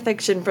fan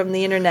fiction from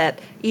the internet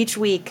each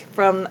week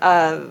from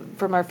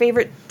our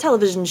favorite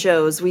television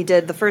shows.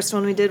 The first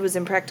one we did was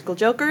Impractical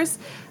Jokers,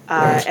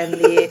 and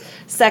the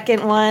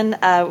second one,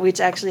 which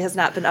actually has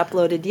not been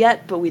uploaded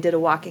yet, but we did a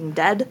Walking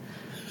Dead.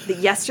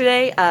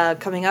 Yesterday,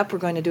 coming up, we're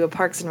going to do a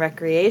Parks and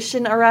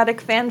Recreation erotic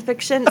fan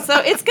fiction. So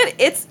it's good.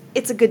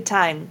 It's a good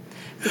time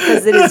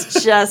because it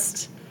is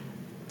just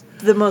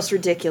the most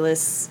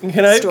ridiculous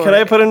Can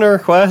I put in a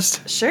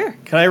request? Sure.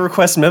 Can I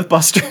request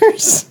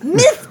Mythbusters?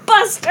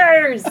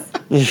 Mythbusters!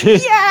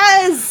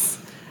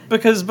 Yes!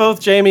 Because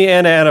both Jamie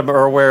and Adam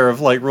are aware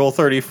of like Rule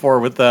 34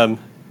 with them,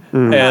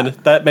 and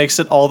that makes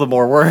it all the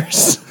more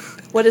worse.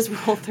 What is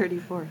Rule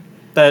 34?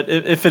 That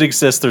if it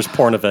exists, there's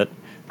porn of it.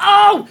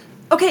 Oh!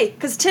 Okay,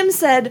 because Tim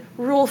said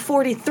Rule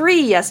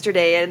 43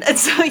 yesterday, and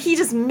so he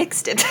just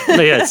mixed it.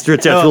 Yeah, it's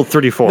Rule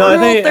 34. No, I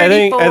Rule think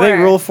 34.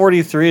 Rule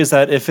 43 is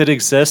that if it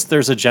exists,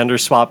 there's a gender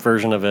swap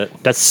version of it.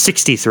 That's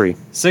 63.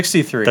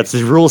 63. That's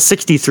Rule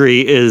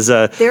 63 is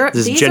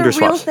These gender are real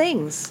swaps.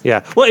 things.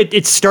 Yeah. Well,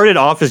 it started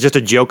off as just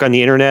a joke on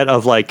the internet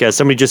of like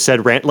somebody just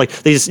said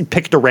they just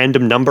picked a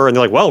random number and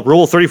they're like, well,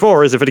 Rule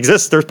 34 is if it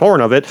exists, there's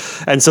porn of it,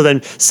 and so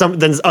then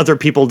other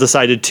people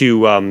decided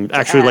to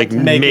actually like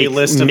Make a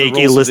list of the make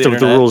rules a list of the of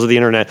the internet. rules of the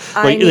internet.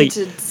 I need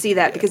to see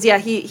that because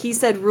he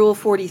said Rule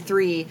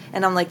 43,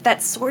 and I'm like,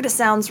 that sort of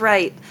sounds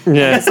right.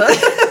 Yeah. So,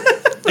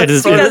 It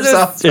is.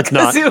 It's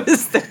not. it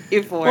was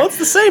 34. Well, it's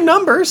the same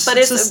numbers. But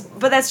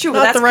but that's true. But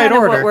not that's the right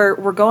kind of order.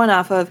 what we're going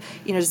off of.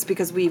 Just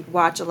because we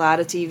watch a lot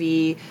of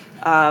TV.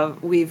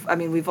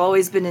 We've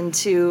always been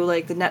into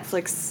like the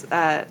Netflix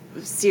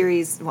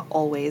series. Well,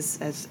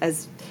 always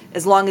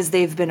as long as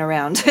they've been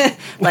around.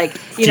 Like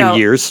Few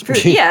years.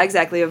 Yeah,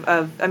 exactly.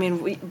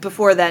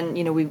 Before then,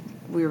 we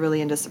were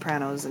really into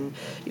Sopranos, and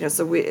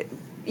so we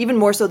even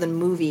more so than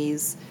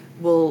movies,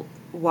 we'll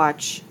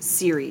watch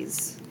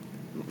series.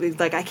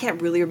 Like, I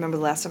can't really remember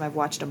the last time I've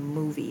watched a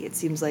movie. It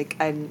seems like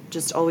I'm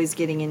just always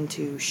getting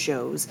into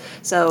shows.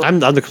 So I'm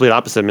the complete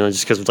opposite. I mean,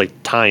 just because it's like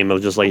time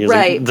of just like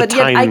right, the but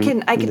time.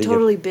 yet I can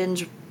totally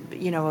binge,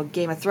 a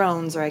Game of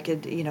Thrones, or I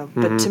could,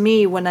 But to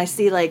me, when I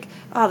see like,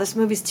 oh, this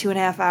movie's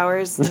 2.5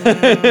 hours,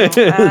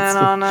 I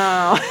don't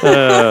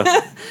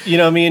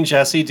know. Me and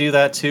Jesse do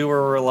that too,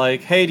 where we're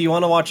like, hey, do you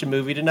want to watch a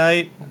movie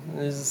tonight?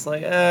 And it's just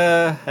like,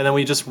 and then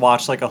we just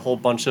watch like a whole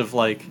bunch of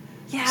like.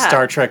 Yeah.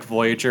 Star Trek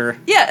Voyager.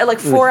 Yeah,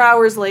 like 4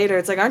 hours later,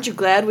 it's like, aren't you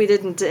glad we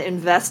didn't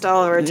invest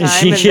all of our time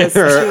in Yeah, this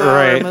 2-hour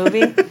right.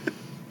 movie?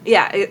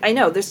 Yeah, I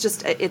know. There's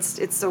just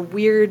it's a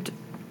weird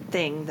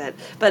thing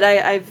but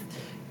I've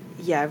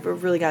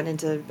really gotten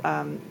into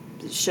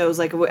shows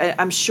like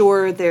I'm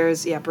sure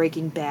there's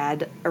Breaking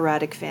Bad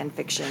erotic fan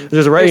fiction.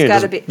 There's a writing.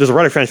 gotta be There's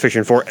erotic fan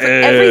fiction for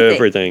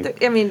everything.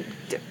 I mean,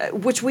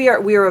 which we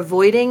are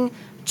avoiding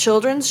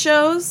children's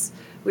shows.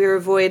 We're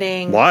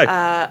avoiding. Why?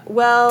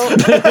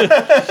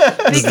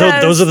 Because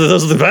those are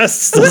the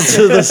best.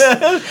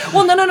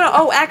 well, no.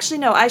 Oh, actually,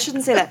 no. I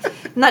shouldn't say that.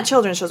 Not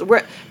children's shows.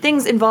 We're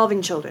things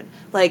involving children.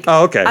 Like,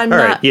 oh, okay. I'm all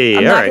not. right. Yeah. I'm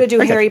all not right. going to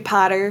do Okay. Harry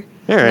Potter.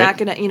 All right. I'm not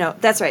going to.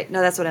 That's right.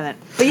 No, that's what I meant.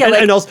 But yeah,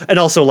 and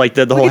also like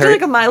the we whole could do Harry.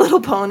 like a My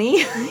Little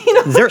Pony.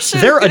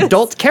 They're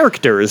adult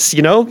characters.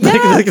 Yeah.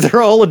 Like,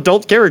 they're all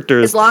adult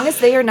characters. As long as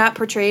they are not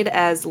portrayed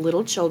as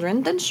little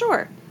children, then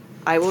sure,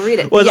 I will read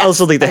it. Well, Yes,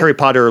 also like the Harry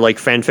Potter like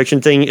fan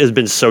fiction thing has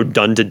been so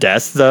done to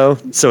death though.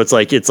 So it's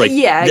like Yeah,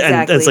 exactly,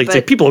 and it's like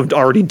but- people have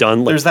already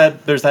done like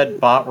There's that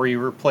bot where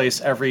you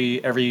replace every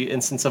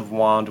instance of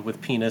wand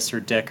with penis or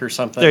dick or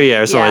something.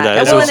 or something like that.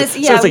 Yeah, So well, it's-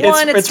 and so it's like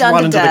one, it's done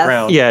run to into death. the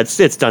ground. yeah,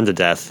 it's done to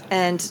death.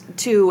 And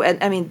two,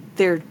 and I mean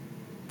they're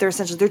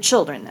essentially they're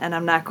children, and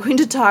I'm not going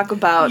to talk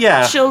about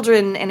Yeah.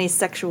 children in a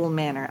sexual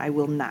manner. I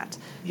will not.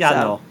 Yeah, So,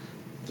 no.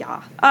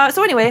 Yeah.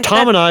 So anyway,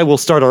 Tom and I will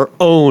start our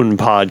own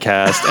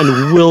podcast,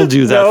 and we'll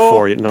do that No.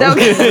 for you.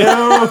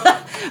 No.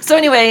 So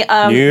anyway,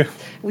 Yeah.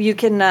 you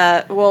can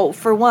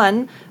for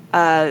one,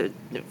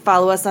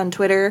 follow us on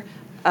Twitter.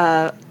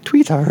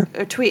 Tweetar.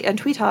 Or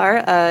tweet our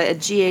at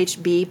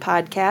GHB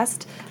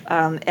podcast.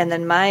 And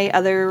then my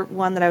other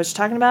one that I was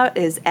talking about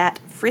is at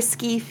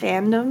Frisky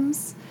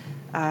Fandoms.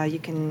 You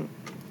can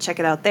check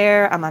it out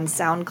there. I'm on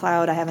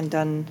SoundCloud. I haven't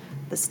done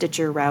the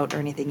Stitcher route or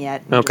anything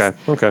yet. Okay.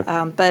 Okay.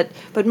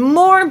 But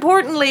more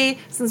importantly,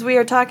 since we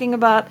are talking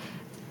about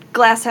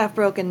Glass Half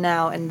Broken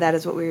now, and that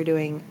is what we are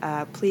doing,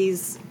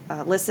 please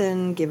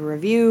listen, give a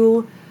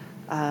review,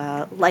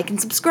 like and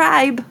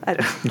subscribe.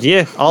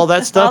 Yeah, all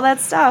that stuff. All that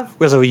stuff.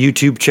 We also have a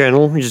YouTube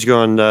channel. You just go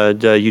on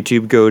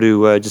YouTube, go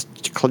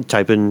to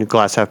type in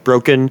Glass Half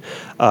Broken,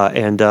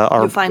 and our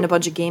You'll find a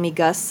bunch of gamey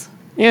Gus.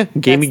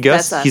 Gamey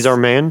That's Gus. us. He's our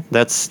man.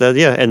 That's that.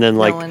 Yeah, and then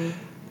like No one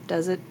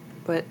does it,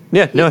 but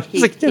Yeah, no, he,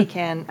 it's like, yeah. he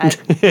can.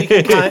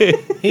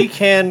 He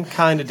can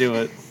kind of do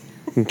it.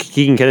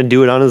 he can kind of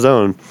do it on his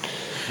own.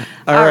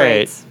 All All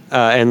right.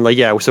 right. And like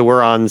so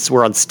we're on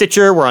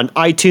Stitcher, we're on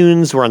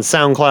iTunes, we're on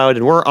SoundCloud,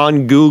 and we're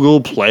on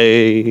Google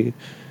Play.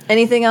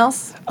 Anything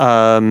else?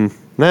 No,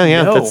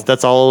 No.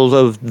 that's all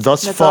of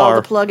thus That's far.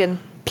 all the plug-in.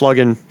 Plug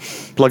and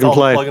All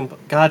play.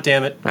 God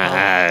damn it.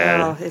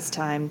 Ah. Oh, it's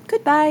time.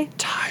 Goodbye.